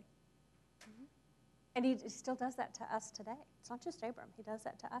 exactly. Mm-hmm. And he still does that to us today. It's not just Abram. He does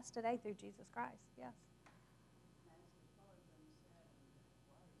that to us today through Jesus Christ. Yes.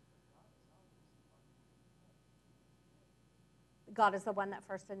 God is the one that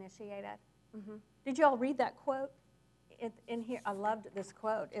first initiated. Mm-hmm. Did you all read that quote in here? I loved this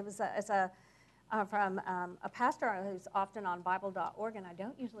quote. It's from a pastor who's often on Bible.org, and I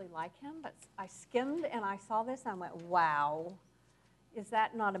don't usually like him, but I skimmed and I saw this and I went, wow. Is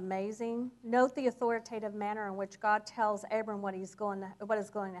that not amazing? Note the authoritative manner in which God tells Abram what is going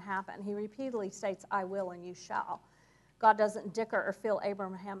to happen. He repeatedly states, I will and you shall. God doesn't dicker or fill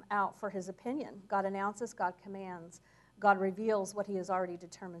Abraham out for his opinion. God announces, God commands. God reveals what he has already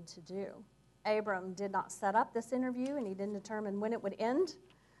determined to do. Abram did not set up this interview, and he didn't determine when it would end.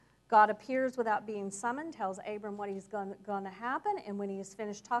 God appears without being summoned, tells Abram what is going to happen, and when he is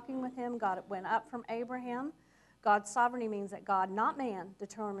finished talking with him, God went up from Abraham. God's sovereignty means that God, not man,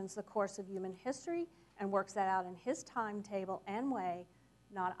 determines the course of human history and works that out in his timetable and way,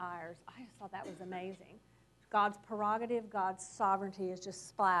 not ours. I just thought that was amazing. God's prerogative, God's sovereignty is just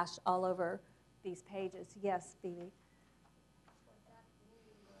splashed all over these pages. Yes, Phoebe? what that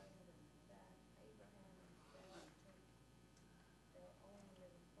means was that Abraham and Sarah took their own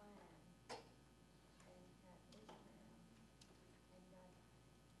little plan and had Ishmael, and God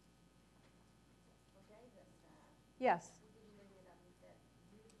forgave us that. Yes. He didn't bring it up and said,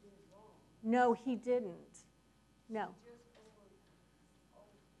 you did wrong. No, he didn't. No. He just went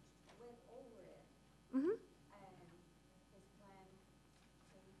over it, Mm-hmm. and his plan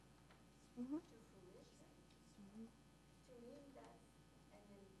came Mm-hmm. to fruition. To me, that's an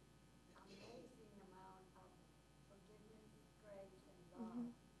amazing amount of forgiveness, grace, and love.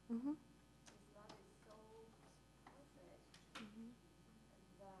 Mm-hmm. His love is so perfect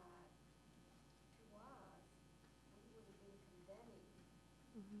that to us, we would have been condemning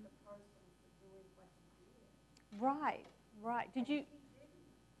the person for doing what he did. Right, right. Did you? He didn't.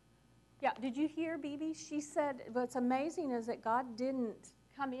 Yeah, did you hear Bibi? She said what's amazing is that God didn't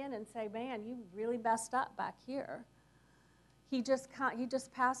come in and say, man, you really messed up back here. He just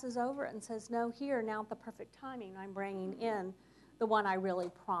passes over it and says, no, here, now at the perfect timing, I'm bringing in the one I really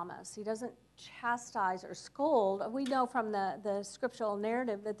promise. He doesn't chastise or scold. We know from the scriptural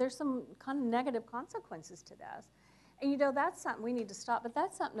narrative that there's some kind of negative consequences to this. And that's something we need to stop, but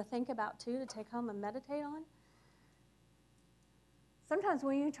that's something to think about too, to take home and meditate on. Sometimes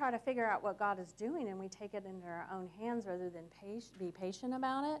when you try to figure out what God is doing and we take it into our own hands rather than be patient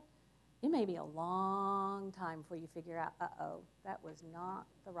about it, it may be a long time before you figure out, that was not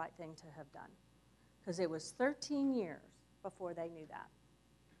the right thing to have done. Because it was 13 years before they knew that.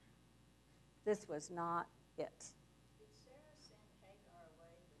 This was not it. Did Sarah send Hagar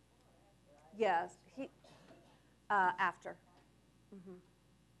away before or after? Yes, after. Mm-hmm.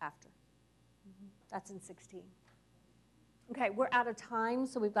 After. Mm-hmm. That's in 16. Okay, we're out of time,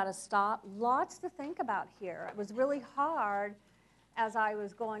 so we've got to stop. Lots to think about here. It was really hard as I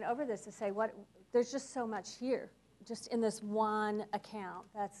was going over this to say there's just so much here, just in this one account.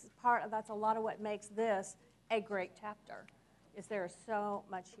 That's a lot of what makes this a great chapter, is there is so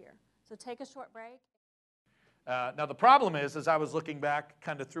much here. So take a short break. Now, the problem is, as I was looking back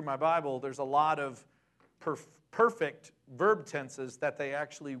kind of through my Bible, there's a lot of perfect verb tenses that they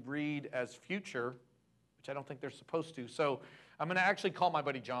actually read as future, which I don't think they're supposed to. So I'm going to actually call my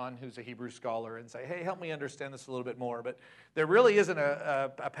buddy John, who's a Hebrew scholar, and say, hey, help me understand this a little bit more. But there really isn't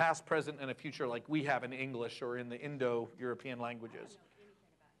a past, present, and a future like we have in English or in the Indo-European languages.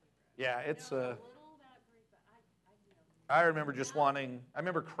 Yeah, it's... I remember just wanting, I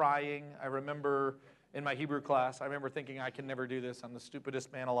remember crying. I remember in my Hebrew class, I remember thinking I can never do this. I'm the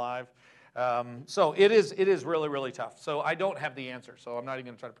stupidest man alive. So it is really, really tough. So I don't have the answer. So I'm not even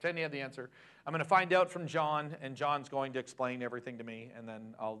going to try to pretend you have the answer. I'm going to find out from John, and John's going to explain everything to me, and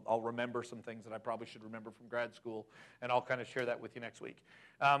then I'll remember some things that I probably should remember from grad school, and I'll kind of share that with you next week.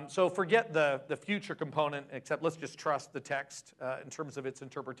 So forget the future component, except let's just trust the text in terms of its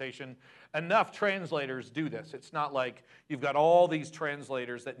interpretation. Enough translators do this. It's not like you've got all these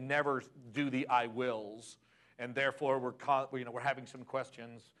translators that never do the I wills, and therefore we're having some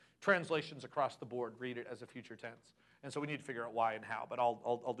questions. Translations across the board read it as a future tense. And so we need to figure out why and how, but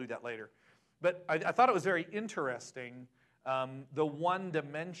I'll do that later. But I thought it was very interesting, the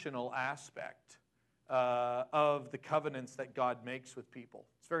one-dimensional aspect of the covenants that God makes with people.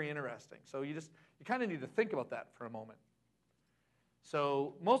 It's very interesting. So you kind of need to think about that for a moment.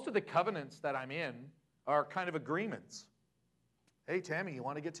 So most of the covenants that I'm in are kind of agreements. Hey, Tammy, you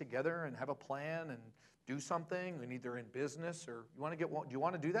want to get together and have a plan and do something, and either in business or do you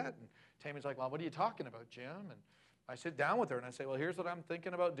want to do that? And Tammy's like, well, what are you talking about, Jim? And I sit down with her and I say, well, here's what I'm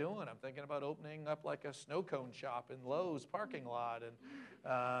thinking about doing. I'm thinking about opening up like a snow cone shop in Lowe's parking lot, and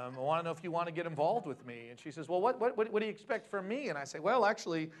I want to know if you want to get involved with me. And she says, well, what do you expect from me? And I say, well,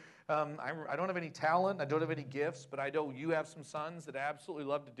 actually, I don't have any talent, I don't have any gifts, but I know you have some sons that absolutely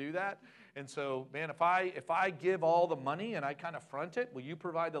love to do that. And so, man, if I give all the money and I kind of front it, will you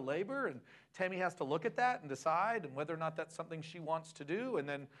provide the labor? And Tammy has to look at that and decide and whether or not that's something she wants to do. And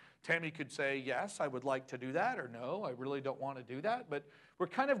then Tammy could say, yes, I would like to do that, or no, I really don't want to do that. But we're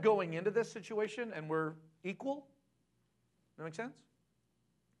kind of going into this situation and we're equal. Does that make sense?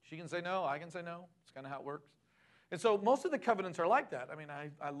 She can say no, I can say no. It's kind of how it works. And so most of the covenants are like that. I mean,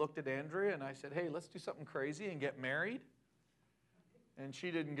 I looked at Andrea and I said, hey, let's do something crazy and get married. And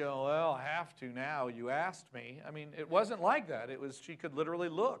she didn't go, well, I have to now. You asked me. I mean, it wasn't like that. It was she could literally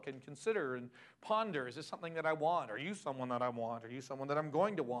look and consider and ponder, is this something that I want? Are you someone that I want? Are you someone that I'm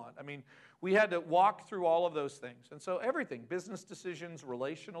going to want? I mean, we had to walk through all of those things. And so everything, business decisions,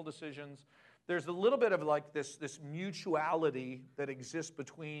 relational decisions, there's a little bit of like this mutuality that exists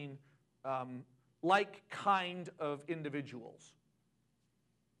between like kind of individuals,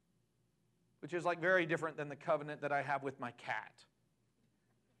 which is like very different than the covenant that I have with my cat.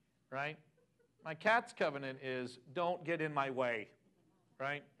 Right? My cat's covenant is don't get in my way.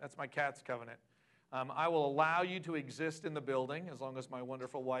 Right? That's my cat's covenant. I will allow you to exist in the building as long as my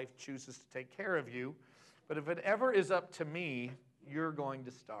wonderful wife chooses to take care of you. But if it ever is up to me, you're going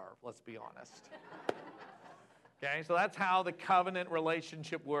to starve, let's be honest. Okay? So that's how the covenant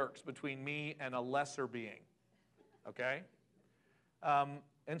relationship works between me and a lesser being. Okay?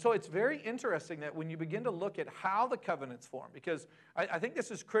 And so it's very interesting that when you begin to look at how the covenants form, because I think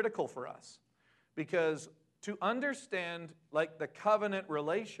this is critical for us, because to understand like the covenant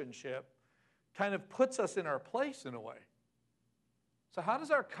relationship kind of puts us in our place in a way. So how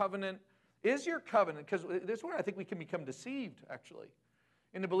does our covenant, is your covenant, because this is where I think we can become deceived actually,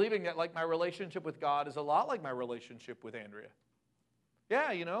 into believing that like my relationship with God is a lot like my relationship with Andrea.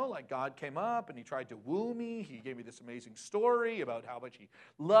 Yeah, you know, like God came up and he tried to woo me. He gave me this amazing story about how much he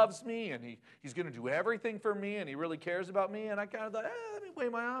loves me and he's going to do everything for me and he really cares about me. And I kind of thought, let me weigh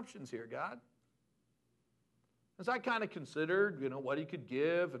my options here, God. As I kind of considered, you know, what he could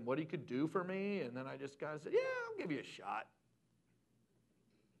give and what he could do for me. And then I just kind of said, yeah, I'll give you a shot.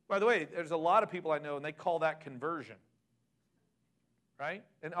 By the way, there's a lot of people I know and they call that conversion. Right?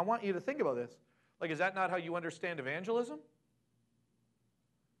 And I want you to think about this. Like, is that not how you understand evangelism?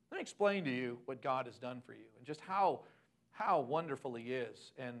 Let me explain to you what God has done for you and just how wonderful he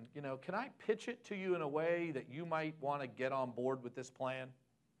is. And, you know, can I pitch it to you in a way that you might want to get on board with this plan?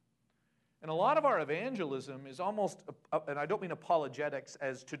 And a lot of our evangelism is almost, and I don't mean apologetics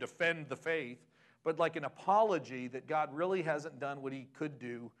as to defend the faith, but like an apology that God really hasn't done what he could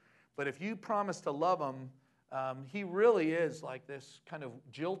do. But if you promise to love him, he really is like this kind of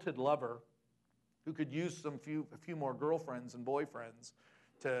jilted lover who could use a few more girlfriends and boyfriends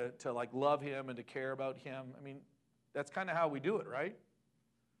to like love him and to care about him. I mean, that's kind of how we do it, right?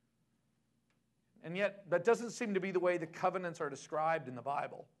 And yet, that doesn't seem to be the way the covenants are described in the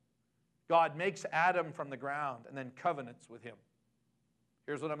Bible. God makes Adam from the ground and then covenants with him.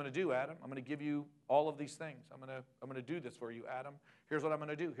 Here's what I'm going to do, Adam. I'm going to give you all of these things. I'm going to do this for you, Adam. Here's what I'm going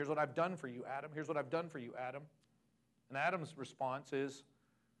to do. Here's what I've done for you, Adam. Here's what I've done for you, Adam. And Adam's response is,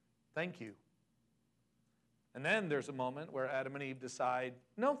 thank you. And then there's a moment where Adam and Eve decide,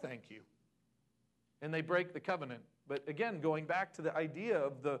 no, thank you. And they break the covenant. But again, going back to the idea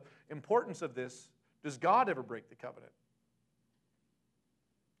of the importance of this, does God ever break the covenant?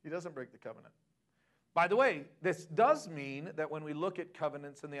 He doesn't break the covenant. By the way, this does mean that when we look at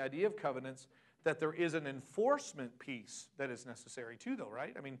covenants and the idea of covenants, that there is an enforcement piece that is necessary too, though,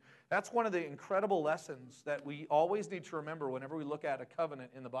 right? I mean, that's one of the incredible lessons that we always need to remember whenever we look at a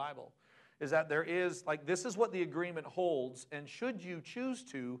covenant in the Bible, is that there is, like, this is what the agreement holds, and should you choose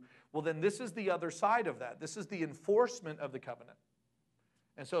to, well, then this is the other side of that. This is the enforcement of the covenant.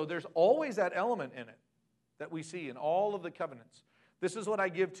 And so there's always that element in it that we see in all of the covenants. This is what I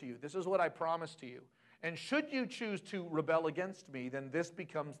give to you. This is what I promise to you. And should you choose to rebel against me, then this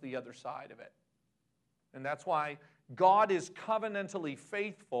becomes the other side of it. And that's why God is covenantally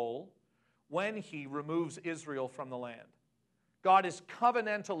faithful when he removes Israel from the land. God is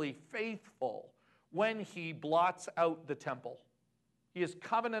covenantally faithful when he blots out the temple. He is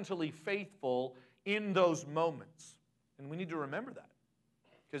covenantally faithful in those moments. And we need to remember that,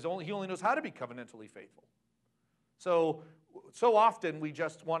 because he only knows how to be covenantally faithful. So often we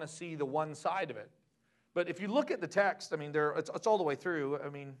just want to see the one side of it. But if you look at the text, I mean, it's all the way through. I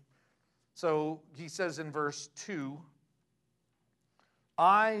mean, so he says in verse 2,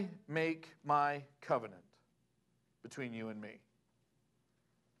 I make my covenant between you and me.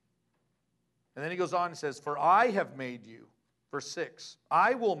 And then he goes on and says, for I have made you. Verse 6,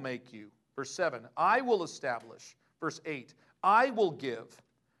 I will make you. Verse 7, I will establish. Verse 8, I will give.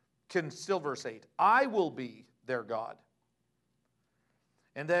 Still verse 8, I will be their God.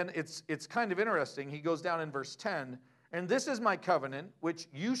 And then it's kind of interesting. He goes down in verse 10, and this is my covenant, which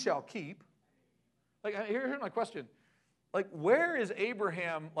you shall keep. Like, here's my question. Like, where is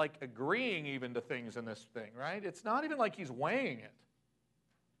Abraham, like, agreeing even to things in this thing, right? It's not even like he's weighing it.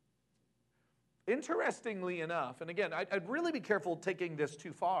 Interestingly enough, and again, I'd really be careful taking this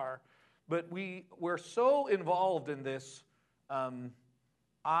too far, but we're so involved in this,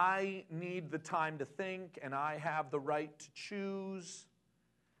 I need the time to think, and I have the right to choose.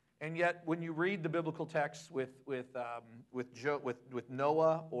 And yet, when you read the biblical texts with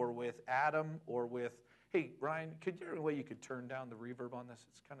Noah or with Adam or with, hey, Ryan, could there be a way you could turn down the reverb on this?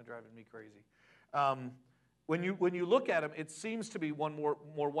 It's kind of driving me crazy. When you look at them, it seems to be more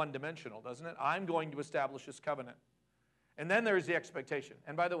one-dimensional, doesn't it? I'm going to establish this covenant. And then there's the expectation.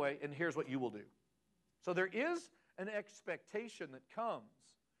 And by the way, and here's what you will do. So there is an expectation that comes,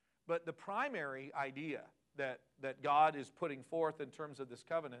 but the primary idea that God is putting forth in terms of this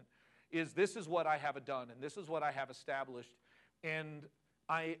covenant is this is what I have done and this is what I have established. And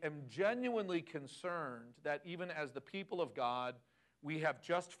I am genuinely concerned that even as the people of God, we have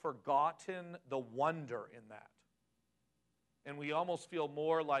just forgotten the wonder in that. And we almost feel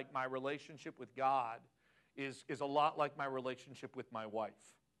more like my relationship with God is a lot like my relationship with my wife,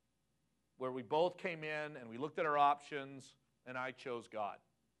 where we both came in and we looked at our options and I chose God.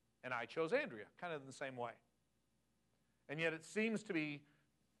 And I chose Andrea, kind of in the same way. And yet it seems to be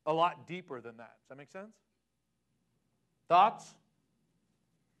a lot deeper than that. Does that make sense? Thoughts?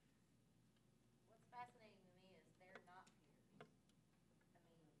 What's fascinating to me is they're not peers.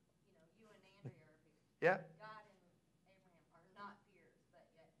 I mean, you and Andrea are peers. Yeah. God and Abraham are not peers, but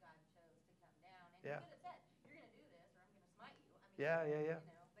yet God chose to come down. And Yeah. he could have said, you're going to do this or I'm going to smite you. I mean, Yeah.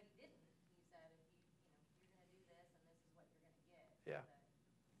 but he didn't. He said, if you're going to do this and this is what you're going to get. Yeah.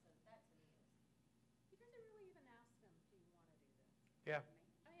 So that to me is. He doesn't really even ask them, do you want to do this? Yeah.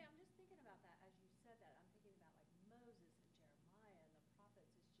 I mean, I'm just thinking about that as you said that. I'm thinking about like Moses and Jeremiah and the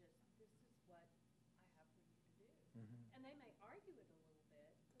prophets. It's just, this is what I have for you to do. Mm-hmm. And they may argue it a little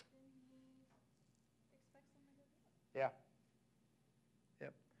bit, but then he expects them to go do it. Yeah.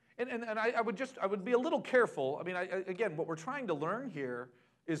 Yep. And I would be a little careful. I mean, again, what we're trying to learn here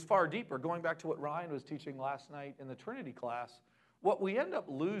is far deeper. Going back to what Ryan was teaching last night in the Trinity class, what we end up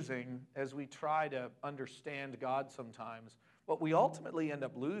losing as we try to understand God sometimes, what we ultimately end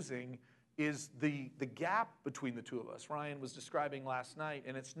up losing is the gap between the two of us. Ryan was describing last night,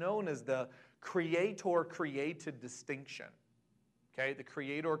 and it's known as the creator-created distinction. Okay, the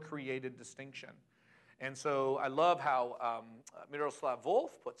creator-created distinction. And so I love how Miroslav Volf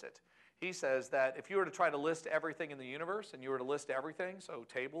puts it. He says that if you were to try to list everything in the universe, and you were to list everything, so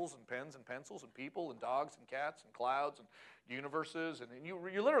tables and pens and pencils and people and dogs and cats and clouds and universes, and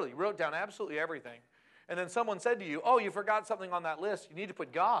you literally wrote down absolutely everything, and then someone said to you, oh, you forgot something on that list, you need to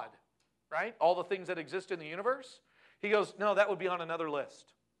put God, right? All the things that exist in the universe. He goes, no, that would be on another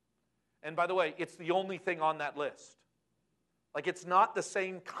list. And by the way, it's the only thing on that list. Like, it's not the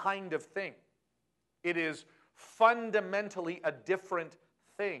same kind of thing. It is fundamentally a different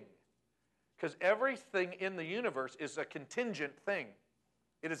thing. Because everything in the universe is a contingent thing.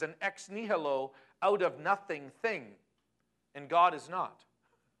 It is an ex nihilo, out of nothing thing. And God is not.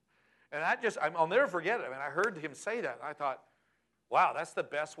 And that just, I'll never forget it. I mean, I heard him say that. And I thought, wow, that's the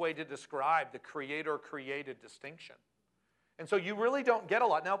best way to describe the creator-created distinction. And so you really don't get a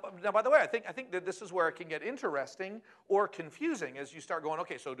lot. Now, by the way, I think that this is where it can get interesting or confusing as you start going,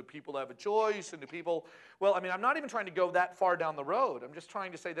 okay, so do people have a choice? And do people, well, I mean, I'm not even trying to go that far down the road. I'm just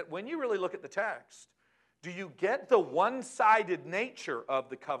trying to say that when you really look at the text, do you get the one-sided nature of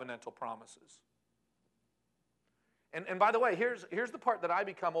the covenantal promises? And by the way, here's the part that I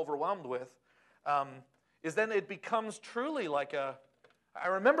become overwhelmed with, is then it becomes truly like I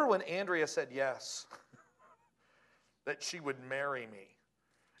remember when Andrea said yes, that she would marry me.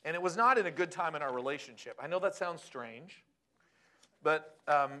 And it was not in a good time in our relationship. I know that sounds strange, but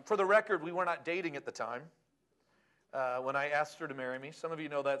for the record, we were not dating at the time when I asked her to marry me. Some of you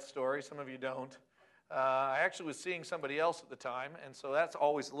know that story, some of you don't. I actually was seeing somebody else at the time, and so that's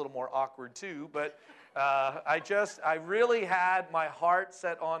always a little more awkward too, but I really had my heart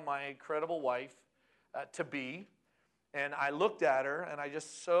set on my incredible wife to be. And I looked at her, and I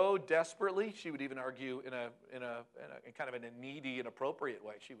just so desperately, she would even argue in a kind of in a needy, inappropriate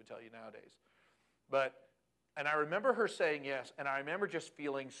way, she would tell you nowadays. And I remember her saying yes, and I remember just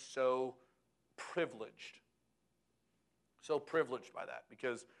feeling so privileged by that,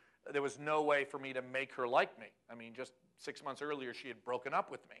 because there was no way for me to make her like me. I mean, just 6 months earlier, she had broken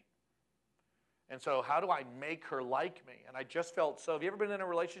up with me. And so how do I make her like me? And I just felt so, have you ever been in a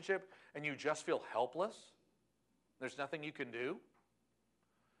relationship and you just feel helpless? There's nothing you can do.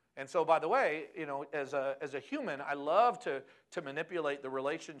 And so, by the way, you know, as a human, I love to manipulate the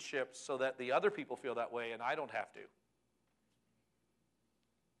relationships so that the other people feel that way and I don't have to. You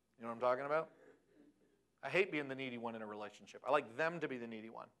know what I'm talking about? I hate being the needy one in a relationship. I like them to be the needy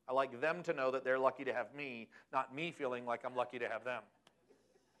one. I like them to know that they're lucky to have me, not me feeling like I'm lucky to have them.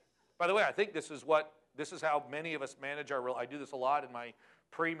 By the way, I think this is how many of us manage our I do this a lot in my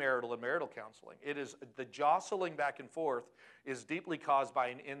premarital and marital counseling. It is the jostling back and forth is deeply caused by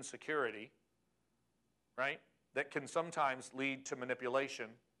an insecurity, right? That can sometimes lead to manipulation.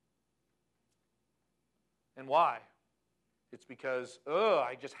 And why? It's because,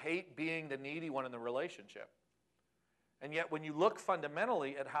 I just hate being the needy one in the relationship. And yet when you look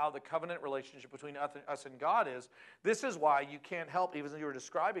fundamentally at how the covenant relationship between us and God is, this is why you can't help, even though you were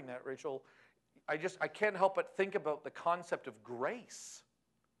describing that, Rachel, I can't help but think about the concept of grace.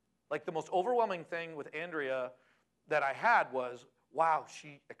 Like the most overwhelming thing with Andrea that I had was, wow,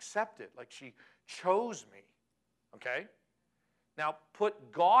 she accepted, like she chose me, okay? Now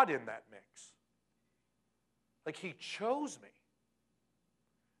put God in that mix. Like he chose me.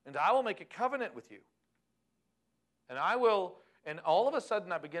 And I will make a covenant with you. And I will, and all of a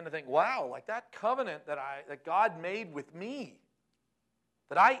sudden I begin to think, wow, like that covenant that God made with me,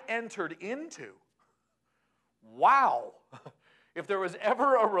 that I entered into, wow. If there was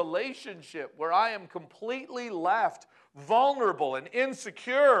ever a relationship where I am completely left vulnerable and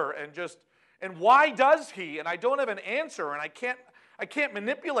insecure and why does he? And I don't have an answer, and I can't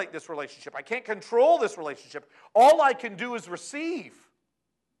manipulate this relationship. I can't control this relationship. All I can do is receive.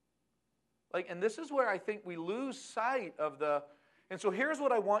 And this is where I think we lose sight of and so here's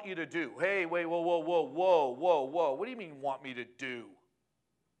what I want you to do. Hey, wait, whoa. What do you mean want me to do?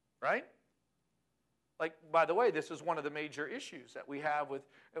 Right? By the way, this is one of the major issues that we have with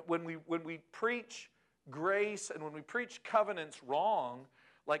when we preach grace and when we preach covenants wrong,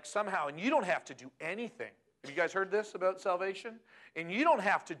 somehow, and you don't have to do anything. Have you guys heard this about salvation? And you don't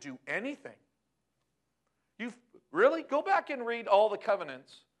have to do anything. You really go back and read all the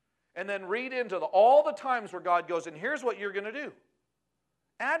covenants and then read into all the times where God goes, and here's what you're going to do.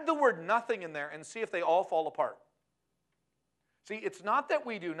 Add the word nothing in there and see if they all fall apart. See, it's not that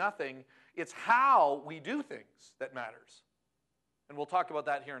we do nothing. It's how we do things that matters. And we'll talk about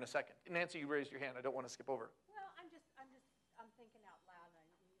that here in a second. Nancy, you raised your hand. I don't want to skip over. Well, I'm thinking out loud, and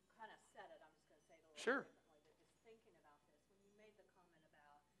you kind of said it. I'm just going to say it a little Sure. differently. But just thinking about this, when you made the comment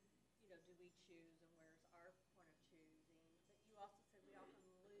about, do we choose and where's our point of choosing, but you also said we often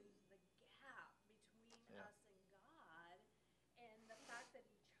lose the gap between us and God, and the fact that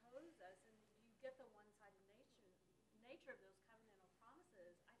he chose us, and you get the one-sided nature of those covenantal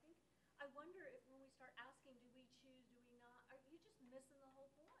promises. I wonder if when we start asking, do we choose, do we not, are you just missing the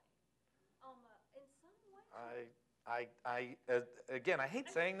whole point? In some way. Again, I hate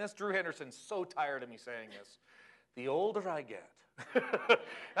saying this. Drew Henderson's so tired of me saying this. the older I get, I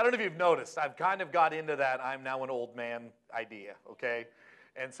don't know if you've noticed, I've kind of got into that I'm now an old man idea, okay?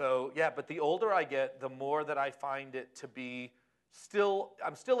 And so, yeah, but the older I get, the more that I find it to be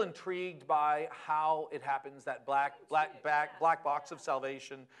I'm still intrigued by how it happens, that black box of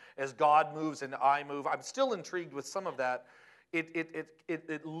salvation, as God moves and I move. I'm still intrigued with some of that.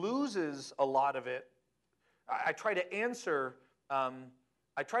 It loses a lot of it. I try to answer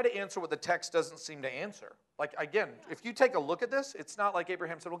what the text doesn't seem to answer. Like, again, if you take a look at this, it's not like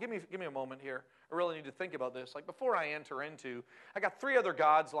Abraham said, well, give me a moment here. I really need to think about this. Like, before I enter into, I got 3 other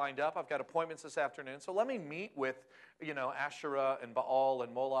gods lined up. I've got appointments this afternoon. So let me meet with, Asherah and Baal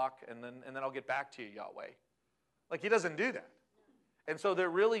and Moloch, and then I'll get back to you, Yahweh. Like, he doesn't do that. And so there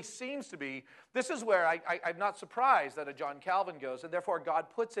really seems to be, this is where I'm not surprised that a John Calvin goes, and therefore God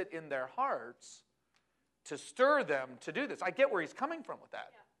puts it in their hearts to stir them to do this. I get where he's coming from with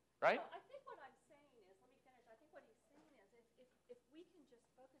that, right? Well, I think what I'm saying is, let me finish. I think what he's saying is, if we can just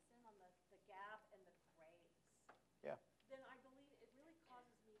focus in on the gap and the grace, Yeah. then I believe it really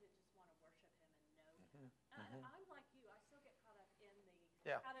causes me to just want to worship him and know him. And I'm like you. I still get caught up in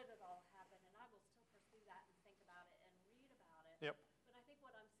how did it all happen, and I will still pursue that and think about it and read about it. Yep. But I think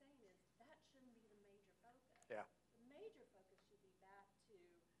what I'm saying is that shouldn't be the major focus. Yeah. The major focus should be back to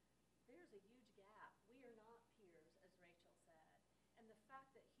there's a huge gap. We are not peers, as Rachel said. And the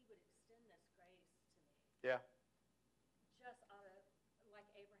fact that he would extend this grace to me, Yeah. just out of, like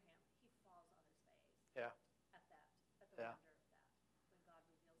Abraham, he falls on his face Yeah. at the Yeah. wonder of that, when God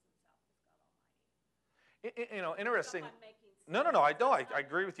reveals himself as God Almighty. Interesting. I don't know if I'm making sense. No. I don't. I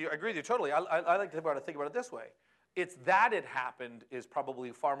agree with you. I agree with you totally. I like to think about it this way. It's that it happened is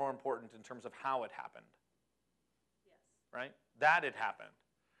probably far more important in terms of how it happened. Yes. Right? That it happened.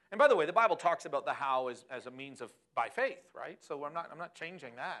 And by the way, the Bible talks about the how as a means of by faith, right? So I'm not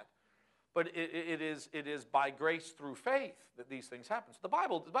changing that. But it is by grace through faith that these things happen. So the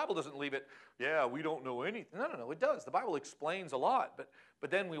Bible doesn't leave it, we don't know anything. No, it does. The Bible explains a lot, but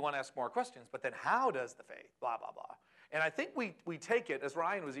then we want to ask more questions. But then how does the faith? Blah, blah, blah. And I think we take it, as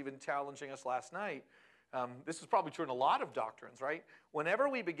Ryan was even challenging us last night, this is probably true in a lot of doctrines, right? Whenever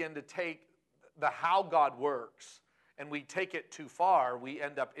we begin to take the how God works and we take it too far, we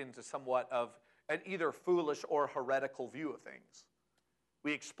end up into somewhat of an either foolish or heretical view of things.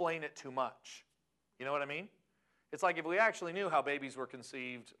 We explain it too much. You know what I mean? It's like if we actually knew how babies were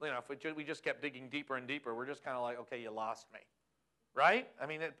conceived, if we just kept digging deeper and deeper, we're just kind of like, okay, you lost me. Right? I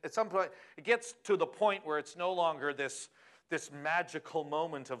mean, at some point, it gets to the point where it's no longer this magical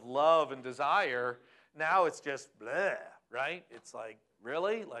moment of love and desire. Now it's just bleh, right? It's like,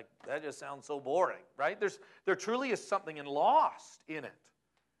 really? Like, that just sounds so boring, right? There truly is something lost in it.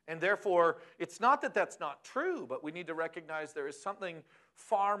 And therefore, it's not that that's not true, but we need to recognize there is something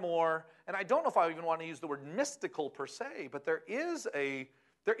far more, and I don't know if I even want to use the word mystical per se, but there is a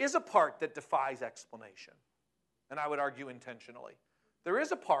part that defies explanation, and I would argue intentionally. There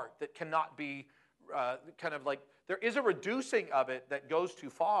is a part that cannot be there is a reducing of it that goes too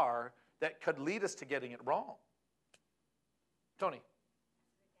far that could lead us to getting it wrong. Tony?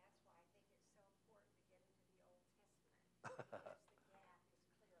 That's why I think it's so important to get into the Old Testament. Because the gap is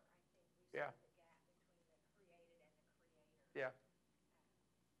clear. I think we see Yeah. the gap between the created and the creator. Yeah.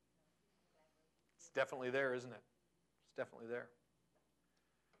 It's definitely there, isn't it? It's definitely there.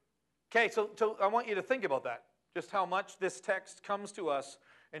 Okay, so I want you to think about that. Just how much this text comes to us,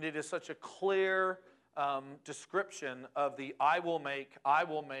 and it is such a clear description of the I will make, I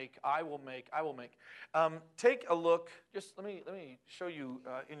will make, I will make, I will make. Take a look. Just let me show you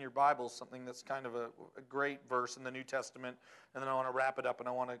in your Bibles something that's kind of a great verse in the New Testament, and then I want to wrap it up, and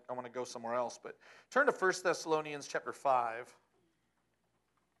I want to go somewhere else. But turn to 1 Thessalonians chapter 5.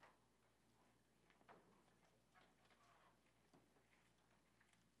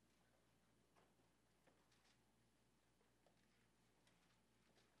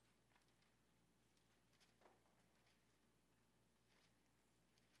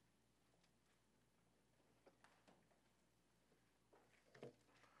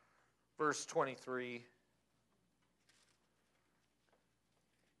 Verse 23.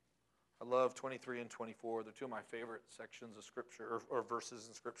 I love 23 and 24. They're two of my favorite sections of Scripture, or verses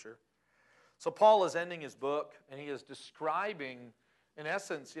in Scripture. So Paul is ending his book, and he is describing, in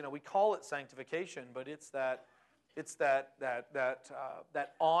essence, we call it sanctification, but it's that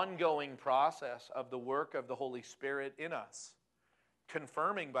ongoing process of the work of the Holy Spirit in us.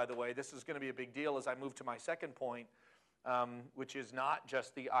 Confirming, by the way, this is going to be a big deal as I move to my second point, which is not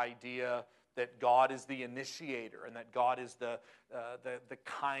just the idea that God is the initiator and that God is the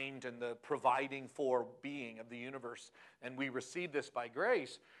kind and the providing for being of the universe. And we receive this by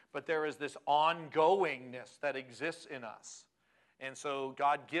grace, but there is this ongoingness that exists in us. And so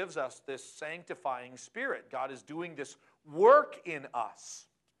God gives us this sanctifying spirit. God is doing this work in us.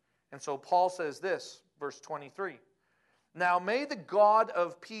 And so Paul says this, verse 23. Now may the God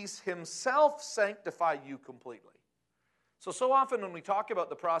of peace himself sanctify you completely. So often when we talk about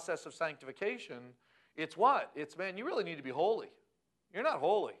the process of sanctification, it's what? It's, man, you really need to be holy. You're not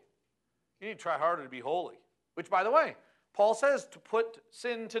holy. You need to try harder to be holy. Which, by the way, Paul says to put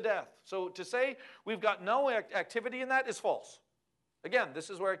sin to death. So to say we've got no activity in that is false. Again,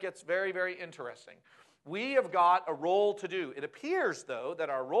 this is where it gets very, very interesting. We have got a role to do. It appears, though, that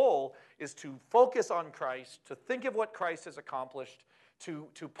our role is to focus on Christ, to think of what Christ has accomplished, to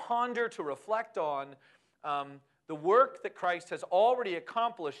ponder, to reflect on the work that Christ has already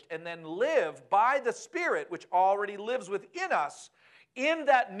accomplished, and then live by the Spirit, which already lives within us, in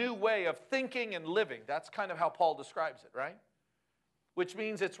that new way of thinking and living. That's kind of how Paul describes it, right? Which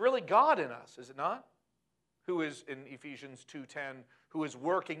means it's really God in us, is it not? Who is, in Ephesians 2:10, who is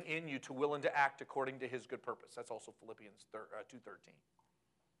working in you to will and to act according to his good purpose. That's also Philippians 2:13.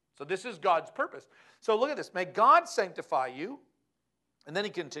 So this is God's purpose. So look at this. May God sanctify you. And then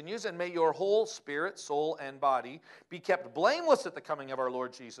he continues, and may your whole spirit, soul, and body be kept blameless at the coming of our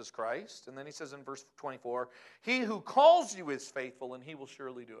Lord Jesus Christ. And then he says in verse 24, he who calls you is faithful, and he will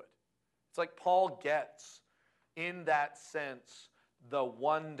surely do it. It's like Paul gets, in that sense, the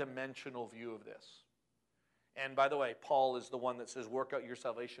one-dimensional view of this. And by the way, Paul is the one that says, work out your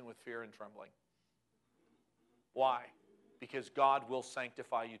salvation with fear and trembling. Why? Because God will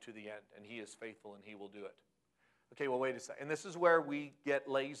sanctify you to the end, and he is faithful, and he will do it. Okay, well, wait a second. And this is where we get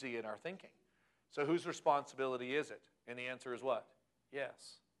lazy in our thinking. So whose responsibility is it? And the answer is what?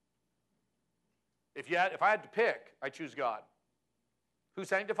 Yes. If I had to pick, I choose God. Who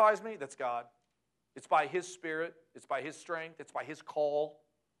sanctifies me? That's God. It's by his Spirit. It's by his strength. It's by his call.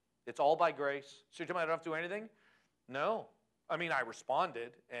 It's all by grace. So you're telling me I don't have to do anything? No. I mean, I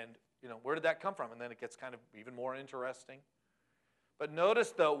responded, and, where did that come from? And then it gets kind of even more interesting. But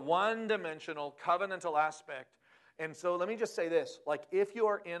notice the one-dimensional covenantal aspect. And so let me just say this, like if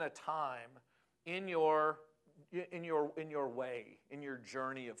you're in a time in your way, in your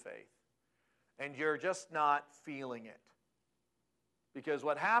journey of faith, and you're just not feeling it, because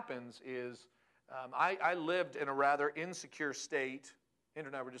what happens is I lived in a rather insecure state. Andrew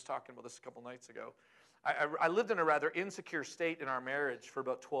and I were just talking about this a couple nights ago. I lived in a rather insecure state in our marriage for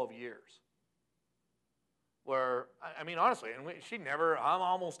about 12 years. Where, I mean, honestly, and I'm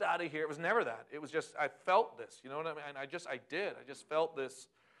almost out of here. It was never that. It was just, I felt this, you know what I mean? And I just felt this,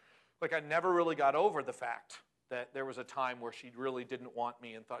 like I never really got over the fact that there was a time where she really didn't want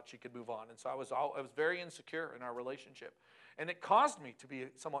me and thought she could move on. And so I was very insecure in our relationship. And it caused me to be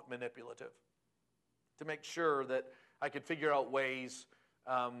somewhat manipulative, to make sure that I could figure out ways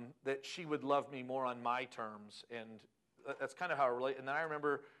that she would love me more on my terms. And that's kind of how I relate. And then I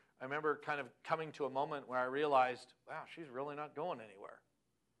remember kind of coming to a moment where I realized, wow, she's really not going anywhere.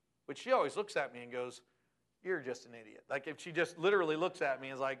 But she always looks at me and goes, you're just an idiot. Like if she just literally looks at me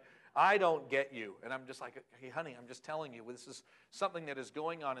and is like, I don't get you. And I'm just like, hey, honey, I'm just telling you, this is something that is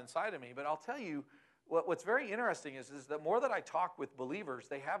going on inside of me. But I'll tell you, what's very interesting is that more that I talk with believers,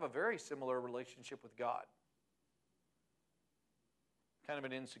 they have a very similar relationship with God. Kind of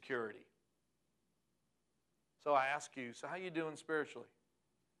an insecurity. So I ask you, so how you doing spiritually?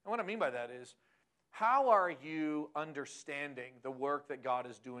 And what I mean by that is, how are you understanding the work that God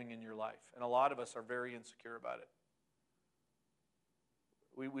is doing in your life? And a lot of us are very insecure about it.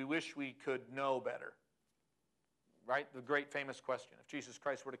 We wish we could know better. Right? The great famous question. If Jesus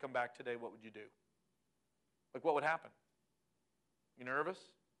Christ were to come back today, what would you do? Like, what would happen? You nervous?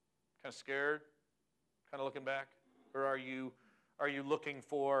 Kind of scared? Kind of looking back? Or are you looking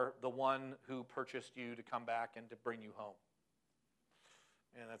for the one who purchased you to come back and to bring you home?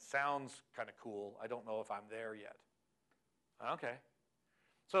 And that sounds kind of cool. I don't know if I'm there yet. Okay.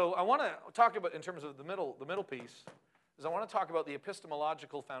 So I want to talk about, in terms of the middle piece, is I want to talk about the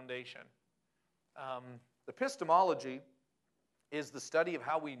epistemological foundation. Epistemology is the study of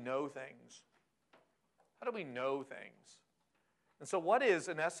how we know things. How do we know things? And so what is,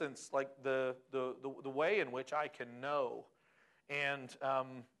 in essence, like the way in which I can know? And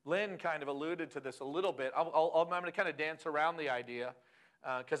Lynn kind of alluded to this a little bit. I'm going to kind of dance around the idea,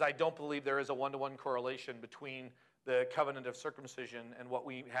 because I don't believe there is a one-to-one correlation between the covenant of circumcision and what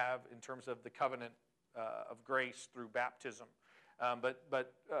we have in terms of the covenant of grace through baptism.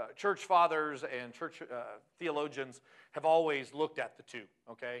 But church fathers and church theologians have always looked at the two,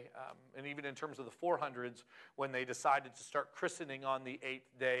 okay? And even in terms of the 400s, when they decided to start christening on the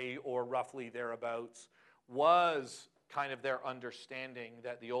 8th day or roughly thereabouts, was kind of their understanding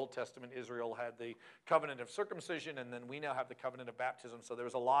that the Old Testament Israel had the covenant of circumcision, and then we now have the covenant of baptism. So there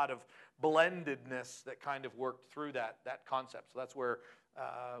was a lot of blendedness that kind of worked through that concept. So that's where,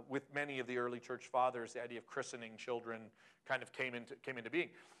 with many of the early church fathers, the idea of christening children kind of came into being.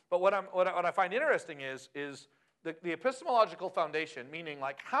 But what I find interesting is the epistemological foundation, meaning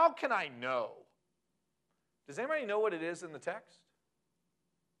like, how can I know? Does anybody know what it is in the text?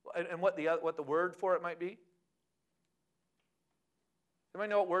 And what the word for it might be? Anybody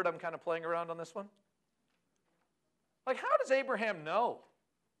know what word I'm kind of playing around on this one? Like, how does Abraham know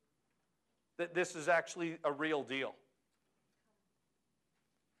that this is actually a real deal?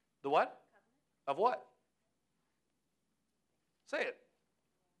 The what? Of what? Say it.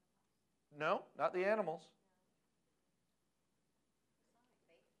 No, not the animals.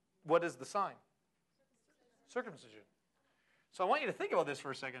 What is the sign? Circumcision. So I want you to think about this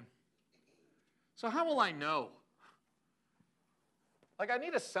for a second. So how will I know? Like, I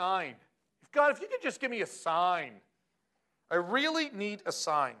need a sign. God, if you could just give me a sign. I really need a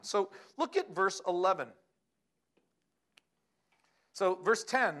sign. So look at verse 11. So verse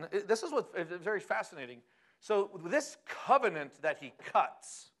 10, this is what's very fascinating. So this covenant that he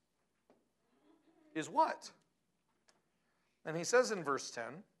cuts is what? And he says in verse 10,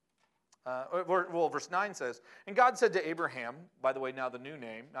 verse 9 says, and God said to Abraham, by the way, now the new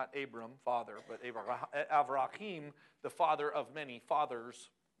name, not Abram, father, but Avraham, the father of many fathers,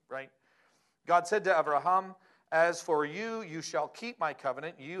 right? God said to Abraham, as for you, you shall keep my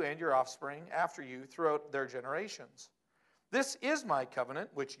covenant, you and your offspring after you throughout their generations. This is my covenant,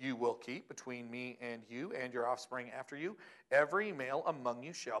 which you will keep between me and you and your offspring after you. Every male among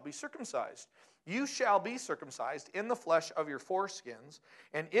you shall be circumcised. You shall be circumcised in the flesh of your foreskins,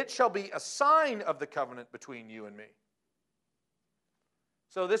 and it shall be a sign of the covenant between you and me.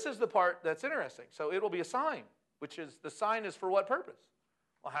 So this is the part that's interesting. So it will be a sign, which is, the sign is for what purpose?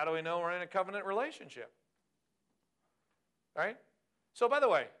 Well, how do we know we're in a covenant relationship? Right? So by the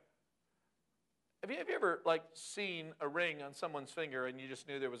way, have you ever like seen a ring on someone's finger and you just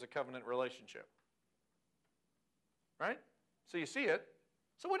knew there was a covenant relationship? Right? So you see it.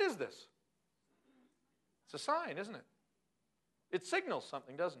 So what is this? It's a sign, isn't it? It signals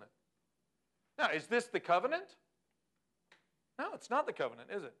something, doesn't it? Now, is this the covenant? No, it's not the covenant,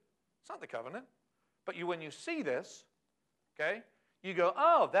 is it? It's not the covenant. But when you see this, okay, you go,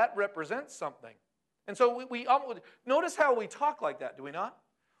 oh, that represents something. And so we notice how we talk like that, do we not?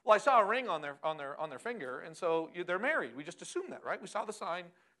 Well, I saw a ring on their finger, and so they're married. We just assume that, right? We saw the sign,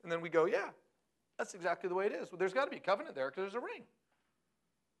 and then we go, yeah, that's exactly the way it is. Well, there's got to be a covenant there because there's a ring.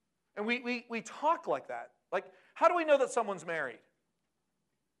 And we talk like that. Like, how do we know that someone's married?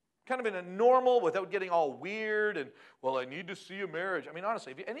 Kind of in a normal, without getting all weird and, well, I need to see a marriage. I mean,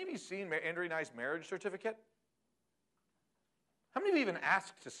 honestly, have any of you seen Andrew and I's marriage certificate? How many of you even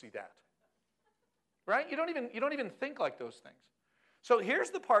asked to see that? Right? You don't even think like those things. So here's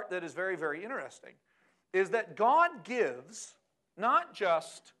the part that is very, very interesting, is that God gives not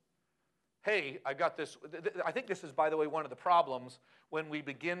just, hey, I've got this. I think this is, by the way, one of the problems when we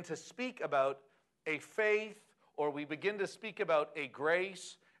begin to speak about a faith or we begin to speak about a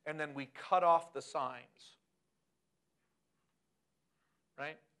grace and then we cut off the signs.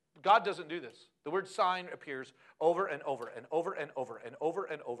 Right? God doesn't do this. The word sign appears over and over and over and over and over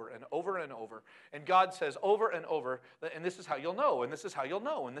and over and over and over. And God says over and over, and this is how you'll know, and this is how you'll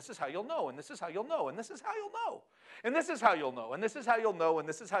know, and this is how you'll know, and this is how you'll know, and this is how you'll know. And this is how you'll know, and this is how you'll know, and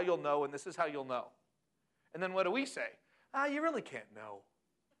this is how you'll know, and this is how you'll know. And then what do we say? You really can't know.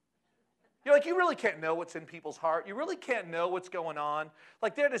 You're like, you really can't know what's in people's heart. You really can't know what's going on.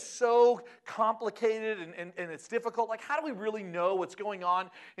 Like, that is so complicated and it's difficult. Like, how do we really know what's going on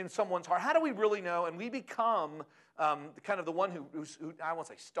in someone's heart? How do we really know? And we become kind of the one who I won't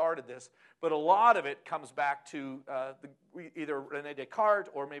say started this, but a lot of it comes back to either René Descartes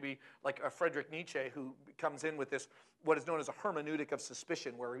or maybe like a Friedrich Nietzsche, who comes in with this, what is known as a hermeneutic of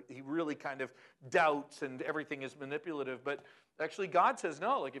suspicion, where he really kind of doubts and everything is manipulative. But actually, God says,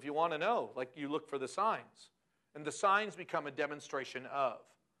 no, like if you want to know, like you look for the signs. And the signs become a demonstration of.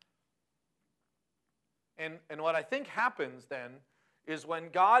 And what I think happens then is when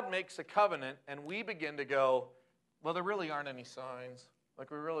God makes a covenant and we begin to go, well, there really aren't any signs. Like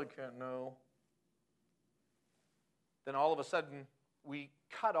we really can't know. Then all of a sudden, we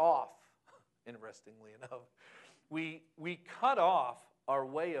cut off, interestingly enough, we cut off our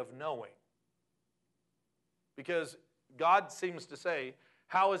way of knowing. Because God seems to say,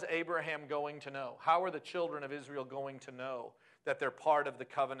 how is Abraham going to know? How are the children of Israel going to know that they're part of the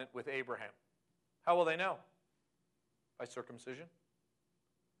covenant with Abraham? How will they know? By circumcision.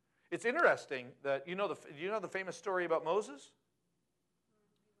 It's interesting that, you know the famous story about Moses?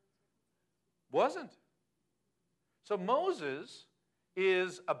 Wasn't. So Moses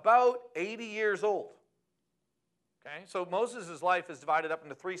is about 80 years old. Okay, so Moses' life is divided up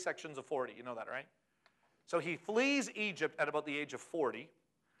into 3 sections of 40. You know that, right? So he flees Egypt at about the age of 40.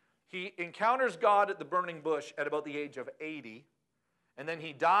 He encounters God at the burning bush at about the age of 80. And then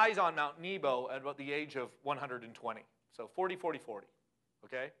he dies on Mount Nebo at about the age of 120. So 40, 40, 40.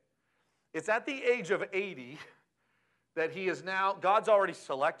 Okay? It's at the age of 80 that he is now, God's already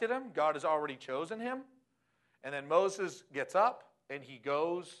selected him. God has already chosen him. And then Moses gets up and he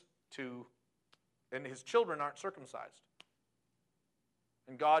goes to, and his children aren't circumcised.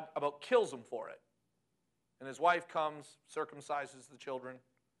 And God about kills him for it. And his wife comes, circumcises the children.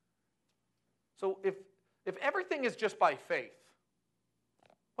 So if everything is just by faith,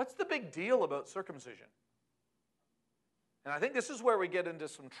 what's the big deal about circumcision? And I think this is where we get into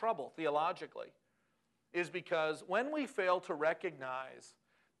some trouble theologically, is because when we fail to recognize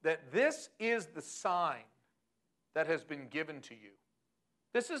that this is the sign that has been given to you,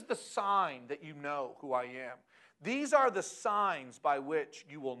 this is the sign that you know who I am. These are the signs by which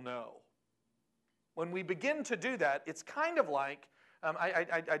you will know. When we begin to do that, it's kind of like,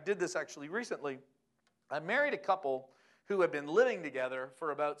 I did this actually recently. I married a couple who had been living together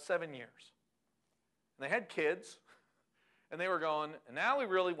for about 7 years. And they had kids, and they were going, and now we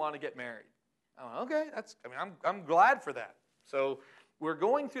really want to get married. I went, okay, I'm glad for that. So we're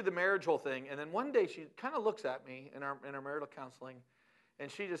going through the marriage whole thing, and then one day she kind of looks at me in our marital counseling, and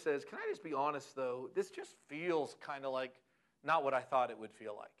she just says, can I just be honest, though? This just feels kind of like not what I thought it would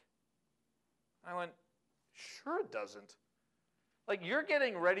feel like. I went, sure it doesn't. Like, you're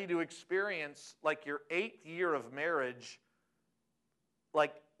getting ready to experience, like, your 8th year of marriage,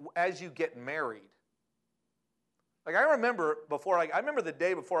 like, as you get married. Like, I remember the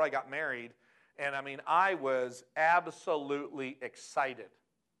day before I got married, and I mean, I was absolutely excited.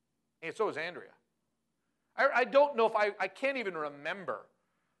 And so was Andrea. I don't know if I can't even remember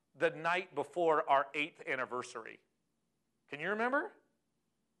the night before our 8th anniversary. Can you remember?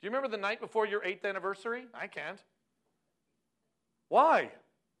 Do you remember the night before your 8th anniversary? I can't. Why?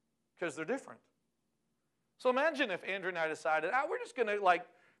 Because they're different. So imagine if Andrew and I decided, we're just going to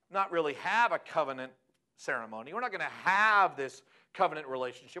not really have a covenant ceremony. We're not going to have this covenant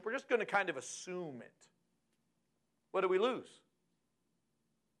relationship. We're just going to kind of assume it. What do we lose?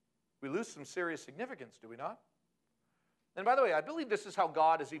 We lose some serious significance, do we not? And by the way, I believe this is how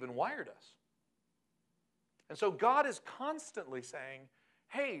God has even wired us. And so God is constantly saying,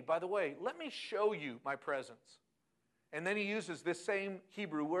 hey, by the way, let me show you my presence. And then he uses this same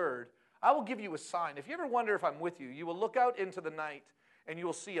Hebrew word, I will give you a sign. If you ever wonder if I'm with you, you will look out into the night and you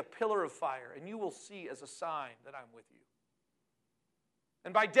will see a pillar of fire, and you will see as a sign that I'm with you.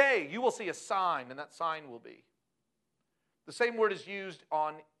 And by day, you will see a sign, and that sign will be. The same word is used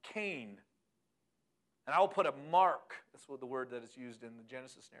on Cain. And I will put a mark, that's what the word that is used in the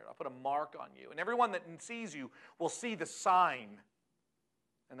Genesis narrative. I'll put a mark on you. And everyone that sees you will see the sign,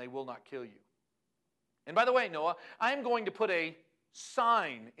 and they will not kill you. And by the way, Noah, I am going to put a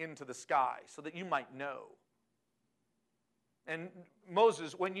sign into the sky so that you might know. And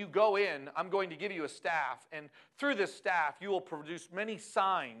Moses, when you go in, I'm going to give you a staff. And through this staff, you will produce many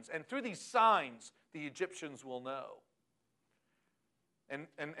signs. And through these signs, the Egyptians will know.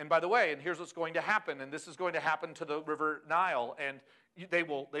 And by the way, and here's what's going to happen. And this is going to happen to the river Nile. And they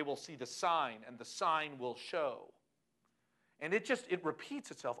will see the sign, and the sign will show. And it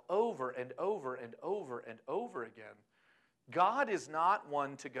repeats itself over and over and over and over again. God is not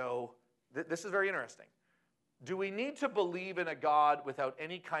one to go, this is very interesting. Do we need to believe in a God without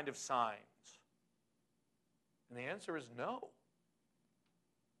any kind of signs? And the answer is no.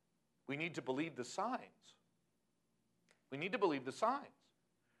 We need to believe the signs. We need to believe the signs.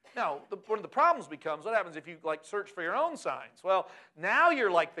 Now, one of the problems becomes, what happens if you search for your own signs? Well, now you're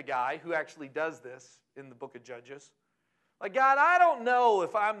like the guy who actually does this in the book of Judges. Like, God, I don't know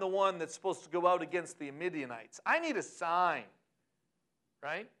if I'm the one that's supposed to go out against the Midianites. I need a sign,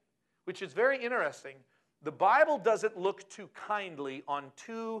 right? Which is very interesting. The Bible doesn't look too kindly on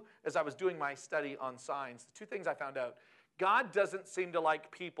as I was doing my study on signs, the 2 things I found out. God doesn't seem to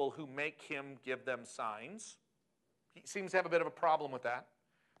like people who make him give them signs. He seems to have a bit of a problem with that.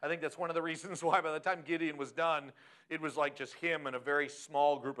 I think that's one of the reasons why by the time Gideon was done, it was like just him and a very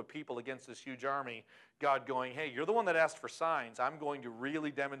small group of people against this huge army. God going, hey, you're the one that asked for signs. I'm going to really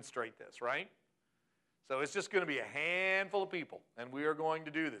demonstrate this, right? So it's just going to be a handful of people, and we are going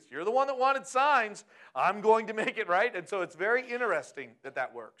to do this. You're the one that wanted signs. I'm going to make it, right? And so it's very interesting that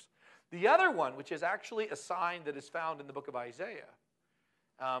that works. The other one, which is actually a sign that is found in the book of Isaiah,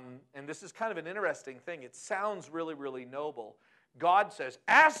 and this is kind of an interesting thing. It sounds really, really noble. God says,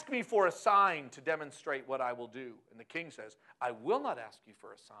 ask me for a sign to demonstrate what I will do. And the king says, I will not ask you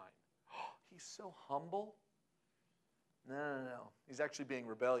for a sign. He's so humble. No. He's actually being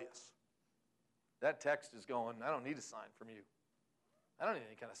rebellious. That text is going, I don't need a sign from you. I don't need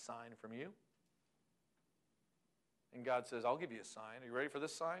any kind of sign from you. And God says, I'll give you a sign. Are you ready for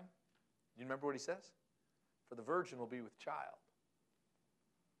this sign? Do you remember what he says? For the virgin will be with child.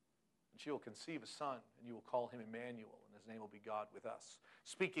 And she will conceive a son, and you will call him Emmanuel, and his name will be God with us.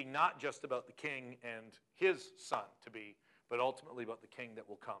 Speaking not just about the king and his son to be, but ultimately about the king that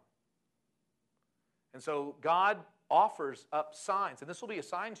will come. And so God offers up signs, and this will be a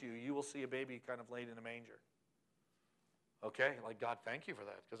sign to you. You will see a baby kind of laid in a manger. Okay, like God, thank you for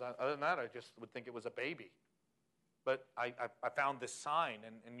that. Because other than that, I just would think it was a baby. But I found this sign,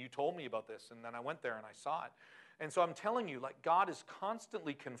 and you told me about this, and then I went there and I saw it. And so I'm telling you, like God is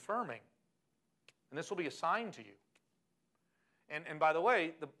constantly confirming, and this will be a sign to you. And by the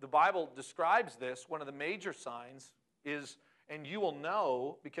way, the Bible describes this. One of the major signs is, and you will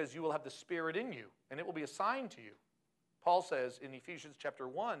know because you will have the Spirit in you, and it will be a sign to you. Paul says in Ephesians chapter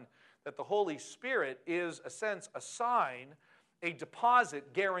 1 that the Holy Spirit is, a sense, a sign, a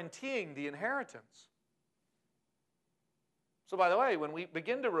deposit guaranteeing the inheritance. So by the way, when we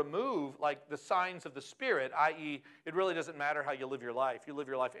begin to remove like the signs of the Spirit, i.e., it really doesn't matter how you live your life. You live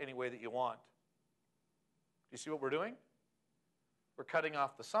your life any way that you want. Do you see what we're doing? We're cutting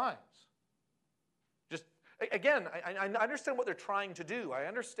off the signs. Just, again, I understand what they're trying to do. I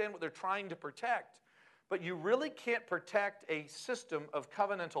understand what they're trying to protect. But you really can't protect a system of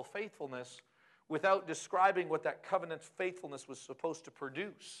covenantal faithfulness without describing what that covenant faithfulness was supposed to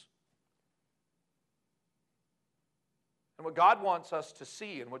produce. And what God wants us to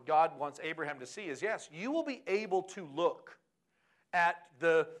see, and what God wants Abraham to see is, yes, you will be able to look at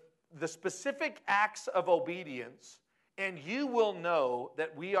the specific acts of obedience, and you will know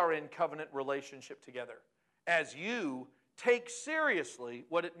that we are in covenant relationship together as you take seriously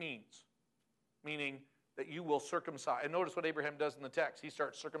what it means, meaning that you will circumcise. And notice what Abraham does in the text. He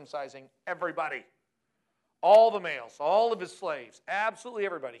starts circumcising everybody, all the males, all of his slaves, absolutely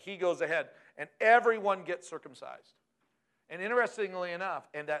everybody. He goes ahead, and everyone gets circumcised. And interestingly enough,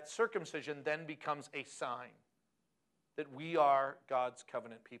 and that circumcision then becomes a sign that we are God's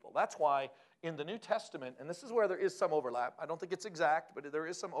covenant people. That's why in the New Testament, and this is where there is some overlap, I don't think it's exact, but there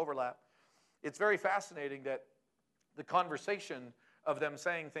is some overlap. It's very fascinating that the conversation of them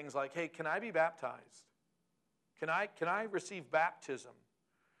saying things like, hey, can I be baptized? Can I receive baptism?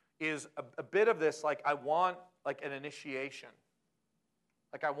 Is a bit of this like I want like an initiation.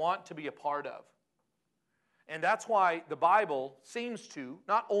 Like I want to be a part of. And that's why the Bible seems to,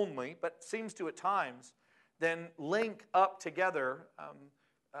 not only, but seems to at times, then link up together,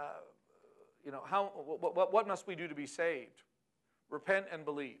 what must we do to be saved? Repent and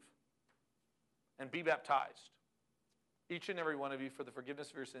believe, and be baptized, each and every one of you, for the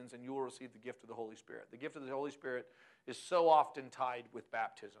forgiveness of your sins, and you will receive the gift of the Holy Spirit. The gift of the Holy Spirit is so often tied with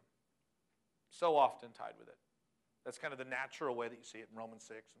baptism. So often tied with it. That's kind of the natural way that you see it in Romans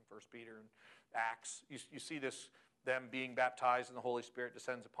 6 and 1 Peter and Acts. You see this, them being baptized and the Holy Spirit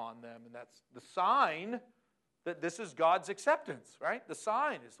descends upon them. And that's the sign that this is God's acceptance, right? The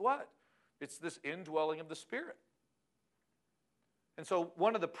sign is what? It's this indwelling of the Spirit. And so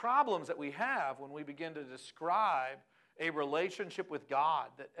one of the problems that we have when we begin to describe a relationship with God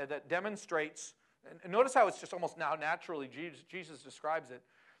that demonstrates, and notice how it's just almost now naturally Jesus describes it.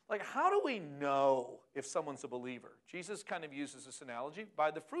 Like, how do we know if someone's a believer? Jesus kind of uses this analogy by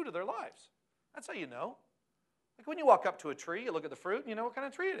the fruit of their lives. That's how you know. Like when you walk up to a tree, you look at the fruit, and you know what kind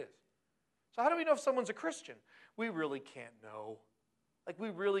of tree it is. So how do we know if someone's a Christian? We really can't know. Like, we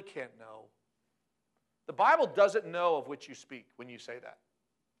really can't know. The Bible doesn't know of which you speak when you say that.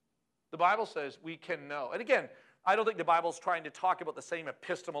 The Bible says we can know. And again, I don't think the Bible's trying to talk about the same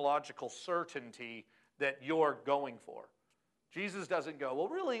epistemological certainty that you're going for. Jesus doesn't go, well,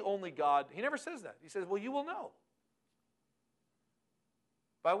 really only God. He never says that. He says, well, you will know.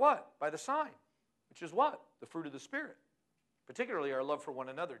 By what? By the sign, which is what? The fruit of the Spirit. Particularly our love for one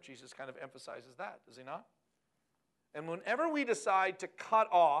another. Jesus kind of emphasizes that, does he not? And whenever we decide to cut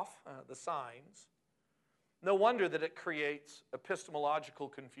off the signs, no wonder that it creates epistemological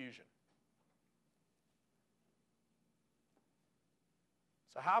confusion.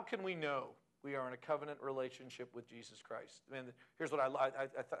 So how can we know we are in a covenant relationship with Jesus Christ? I mean, here's what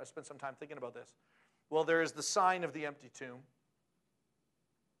I spent some time thinking about this. Well, there is the sign of the empty tomb,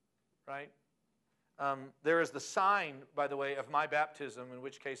 right? There is the sign, by the way, of my baptism, in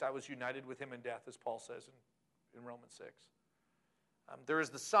which case I was united with him in death, as Paul says in Romans 6. There is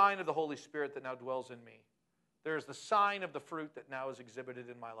the sign of the Holy Spirit that now dwells in me. There is the sign of the fruit that now is exhibited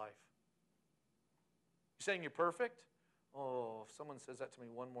in my life. You saying you're perfect? Oh, if someone says that to me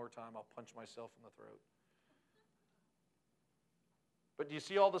one more time, I'll punch myself in the throat. But do you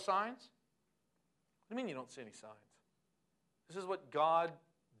see all the signs? What do you mean you don't see any signs? This is what God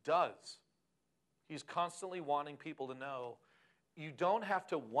does. He's constantly wanting people to know, you don't have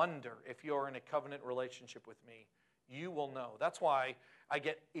to wonder if you're in a covenant relationship with me. You will know. That's why I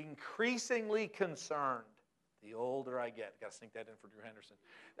get increasingly concerned the older I get. Got to sneak that in for Drew Henderson.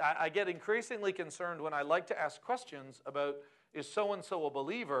 I get increasingly concerned when I like to ask questions about, is so-and-so a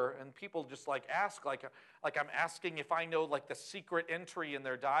believer? And people just like ask, like I'm asking if I know like the secret entry in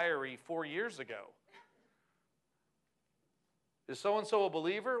their diary 4 years ago. Is so-and-so a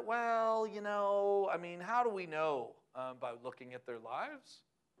believer? Well, I mean, how do we know? By looking at their lives.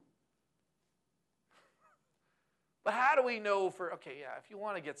 But how do we know if you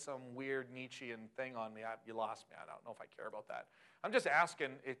want to get some weird Nietzschean thing on me, you lost me. I don't know if I care about that. I'm just asking,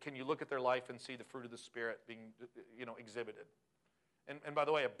 can you look at their life and see the fruit of the Spirit being, exhibited? And by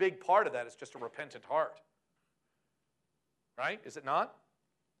the way, a big part of that is just a repentant heart. Right? Is it not?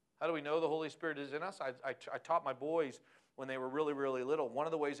 How do we know the Holy Spirit is in us? I taught my boys when they were really, really little. One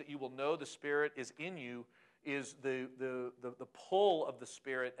of the ways that you will know the Spirit is in you is the pull of the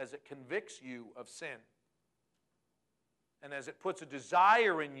Spirit as it convicts you of sin. And as it puts a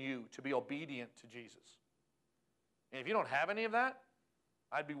desire in you to be obedient to Jesus. And if you don't have any of that,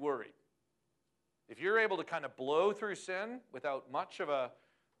 I'd be worried. If you're able to kind of blow through sin without much of a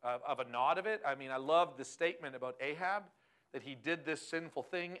knot of it, I mean, I love the statement about Ahab, that he did this sinful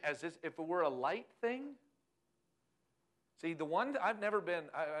thing as if it were a light thing. See, the one I've never been,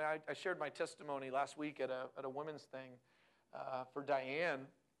 I shared my testimony last week at a women's thing for Diane,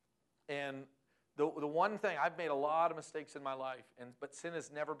 and the one thing, I've made a lot of mistakes in my life, but sin has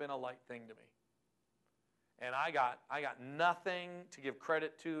never been a light thing to me. And I got nothing to give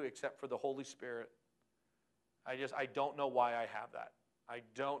credit to except for the Holy Spirit. I don't know why I have that. I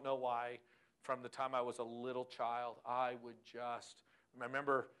don't know why from the time I was a little child, I would just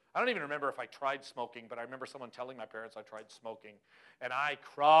remember, I don't even remember if I tried smoking, but I remember someone telling my parents I tried smoking. And I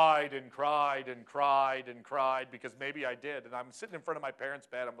cried and cried and cried and cried because maybe I did. And I'm sitting in front of my parents'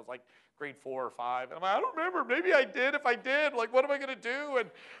 bed. I was like grade 4 or 5. And I'm like, I don't remember. Maybe I did. If I did, like, what am I going to do? And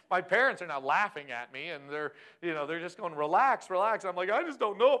my parents are now laughing at me. And they're just going, relax, relax. I'm like, I just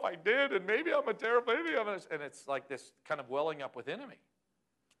don't know if I did. And maybe I'm a terrible, and it's like this kind of welling up within me.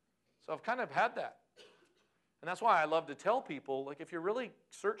 So I've kind of had that. And that's why I love to tell people, like, if you're really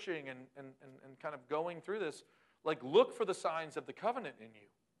searching and kind of going through this, like, look for the signs of the covenant in you.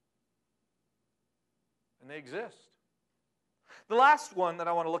 And they exist. The last one that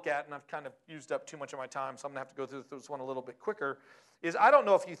I want to look at, and I've kind of used up too much of my time, so I'm going to have to go through this one a little bit quicker, is I don't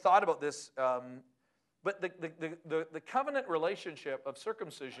know if you thought about this, but the covenant relationship of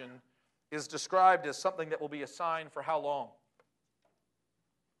circumcision is described as something that will be a sign for how long?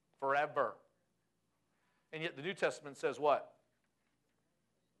 Forever. And yet the New Testament says what?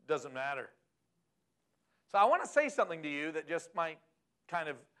 Doesn't matter. So I want to say something to you that just might kind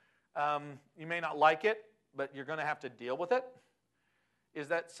of, you may not like it, but you're going to have to deal with it, is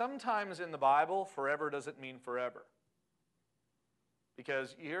that sometimes in the Bible, forever doesn't mean forever.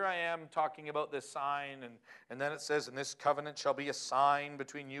 Because here I am talking about this sign, and then it says, and this covenant shall be a sign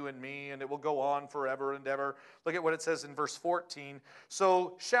between you and me, and it will go on forever and ever. Look at what it says in verse 14.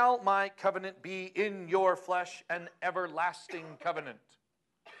 So shall my covenant be in your flesh, an everlasting covenant.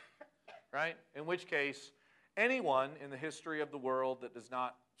 Right? In which case, anyone in the history of the world that does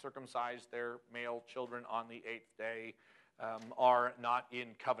not circumcise their male children on the 8th day are not in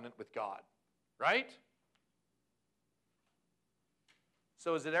covenant with God. Right?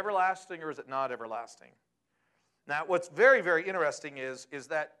 So is it everlasting or is it not everlasting? Now, what's very, very interesting is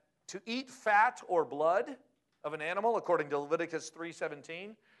that to eat fat or blood of an animal, according to Leviticus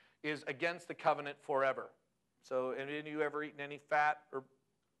 3:17, is against the covenant forever. So have any of you ever eaten any fat or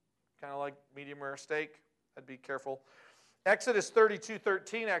kind of like medium rare steak? I'd be careful. Exodus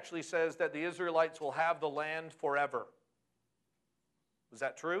 32:13 actually says that the Israelites will have the land forever. Was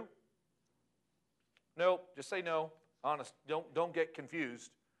that true? No, just say no. Honest, don't get confused.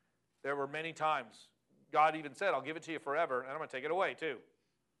 There were many times God even said, I'll give it to you forever, and I'm going to take it away too.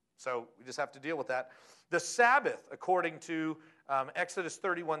 So we just have to deal with that. The Sabbath, according to Exodus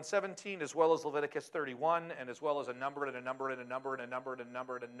 31:17, as well as Leviticus 31, and as well as a number and a number and a number and a number and a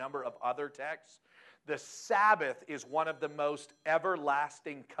number and a number of other texts, The Sabbath is one of the most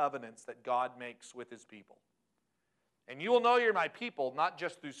everlasting covenants that God makes with his people. And you will know you're my people, not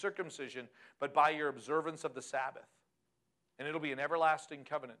just through circumcision, but by your observance of the Sabbath. And it'll be an everlasting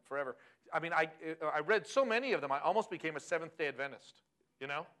covenant forever. I mean, I read so many of them, I almost became a Seventh-day Adventist, you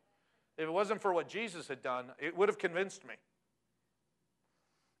know? If it wasn't for what Jesus had done, it would have convinced me.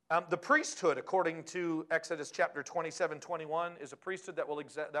 The priesthood, according to Exodus chapter 27-21, is a priesthood that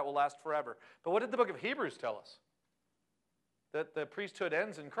will last forever. But what did the book of Hebrews tell us? That the priesthood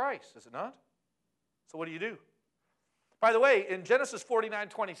ends in Christ, is it not? So what do you do? By the way, in Genesis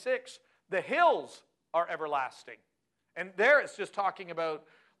 49:26, the hills are everlasting. And there it's just talking about,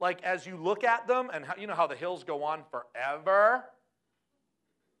 like, as you look at them, and how, you know how the hills go on forever?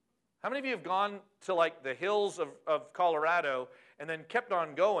 How many of you have gone to, like, the hills of Colorado and then kept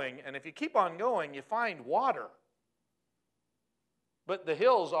on going, and if you keep on going, you find water. But the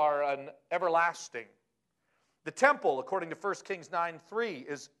hills are an everlasting. The temple, according to 1 Kings 9:3,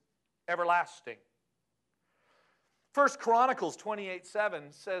 is everlasting. 1 Chronicles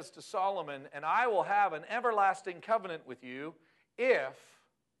 28:7 says to Solomon, and I will have an everlasting covenant with you if,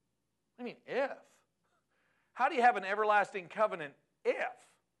 what do you mean if? How do you have an everlasting covenant if?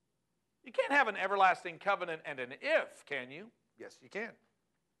 You can't have an everlasting covenant and an if, can you? Yes, you can.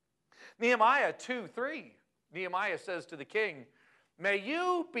 Nehemiah 2:3. Nehemiah says to the king, may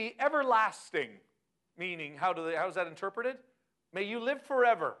you be everlasting. Meaning, how is that interpreted? May you live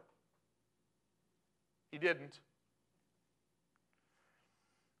forever. He didn't.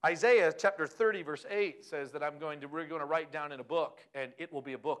 Isaiah chapter 30, verse 8 says that we're going to write down in a book, and it will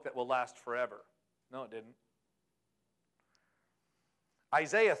be a book that will last forever. No, it didn't.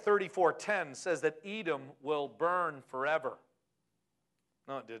 Isaiah 34:10 says that Edom will burn forever.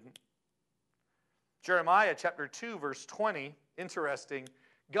 No, it didn't. Jeremiah chapter 2, verse 20, interesting.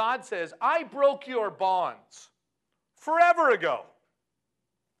 God says, I broke your bonds forever ago.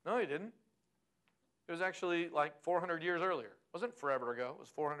 No, he didn't. It was actually like 400 years earlier. It wasn't forever ago. It was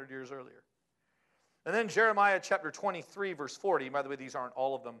 400 years earlier. And then Jeremiah chapter 23, verse 40. By the way, these aren't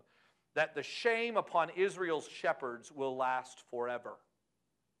all of them. That the shame upon Israel's shepherds will last forever.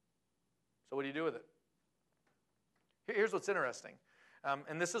 So what do you do with it? Here's what's interesting.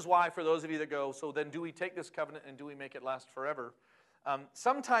 And this is why, for those of you that go, so then do we take this covenant and do we make it last forever?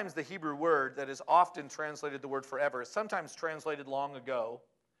 Sometimes the Hebrew word that is often translated the word forever is sometimes translated long ago.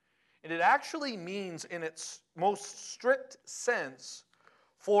 And it actually means, in its most strict sense,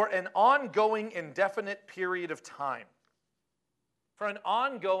 for an ongoing, indefinite period of time. For an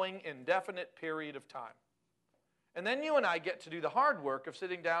ongoing, indefinite period of time. And then you and I get to do the hard work of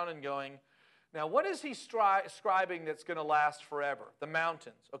sitting down and going, now what is he describing that's going to last forever? The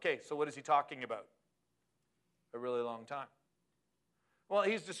mountains. Okay, so what is he talking about? A really long time. Well,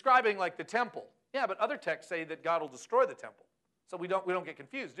 he's describing like the temple. Yeah, but other texts say that God will destroy the temple. So we don't get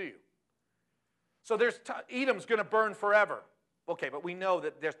confused, do you? So Edom's going to burn forever. Okay, but we know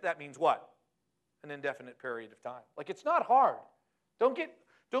that that means what? An indefinite period of time. Like, it's not hard. Don't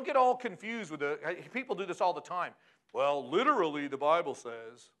get all confused with people do this all the time. Well, literally the Bible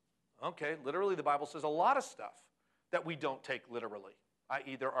says, okay, literally the Bible says a lot of stuff that we don't take literally,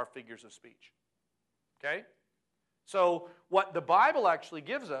 i.e. there are figures of speech. Okay? So what the Bible actually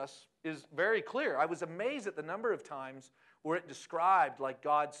gives us is very clear. I was amazed at the number of times where it described like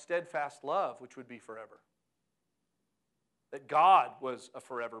God's steadfast love, which would be forever. That God was a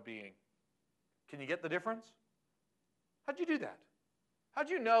forever being. Can you get the difference? How'd you do that? How'd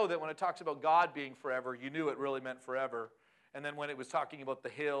you know that when it talks about God being forever, you knew it really meant forever, and then when it was talking about the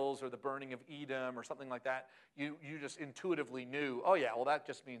hills or the burning of Edom or something like that, you just intuitively knew, oh yeah, well that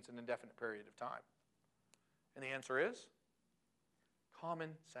just means an indefinite period of time. And the answer is common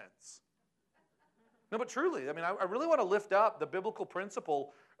sense. No, but truly, I mean, I really want to lift up the biblical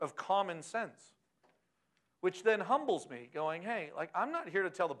principle of common sense, which then humbles me, going, hey, like, I'm not here to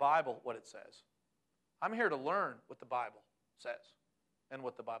tell the Bible what it says. I'm here to learn what the Bible says and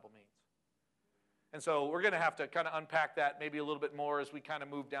what the Bible means. And so we're going to have to kind of unpack that maybe a little bit more as we kind of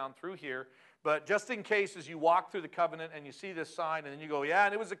move down through here. But just in case, as you walk through the covenant and you see this sign and then you go, yeah,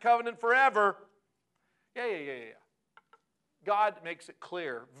 and it was a covenant forever. Yeah. God makes it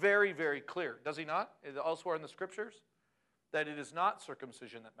clear, very, very clear, does he not? Elsewhere in the scriptures, that it is not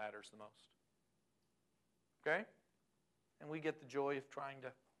circumcision that matters the most. Okay? And we get the joy of trying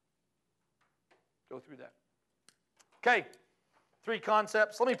to go through that. Okay, 3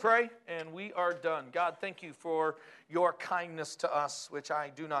 concepts. Let me pray, and we are done. God, thank you for your kindness to us, which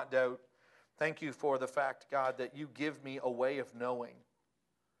I do not doubt. Thank you for the fact, God, that you give me a way of knowing.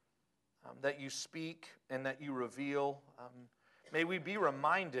 That you speak and that you reveal. May we be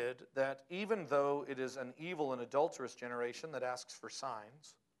reminded that even though it is an evil and adulterous generation that asks for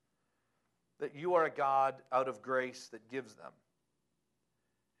signs, that you are a God out of grace that gives them.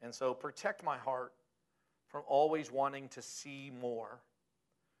 And so protect my heart from always wanting to see more,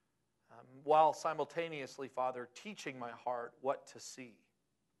 while simultaneously, Father, teaching my heart what to see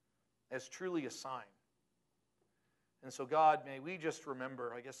as truly a sign. And so, God, may we just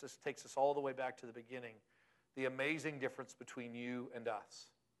remember, I guess this takes us all the way back to the beginning, the amazing difference between you and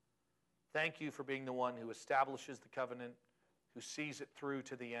us. Thank you for being the one who establishes the covenant, who sees it through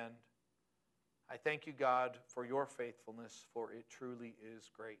to the end. I thank you, God, for your faithfulness, for it truly is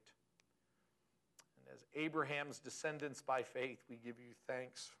great. And as Abraham's descendants by faith, we give you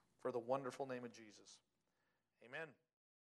thanks for the wonderful name of Jesus. Amen.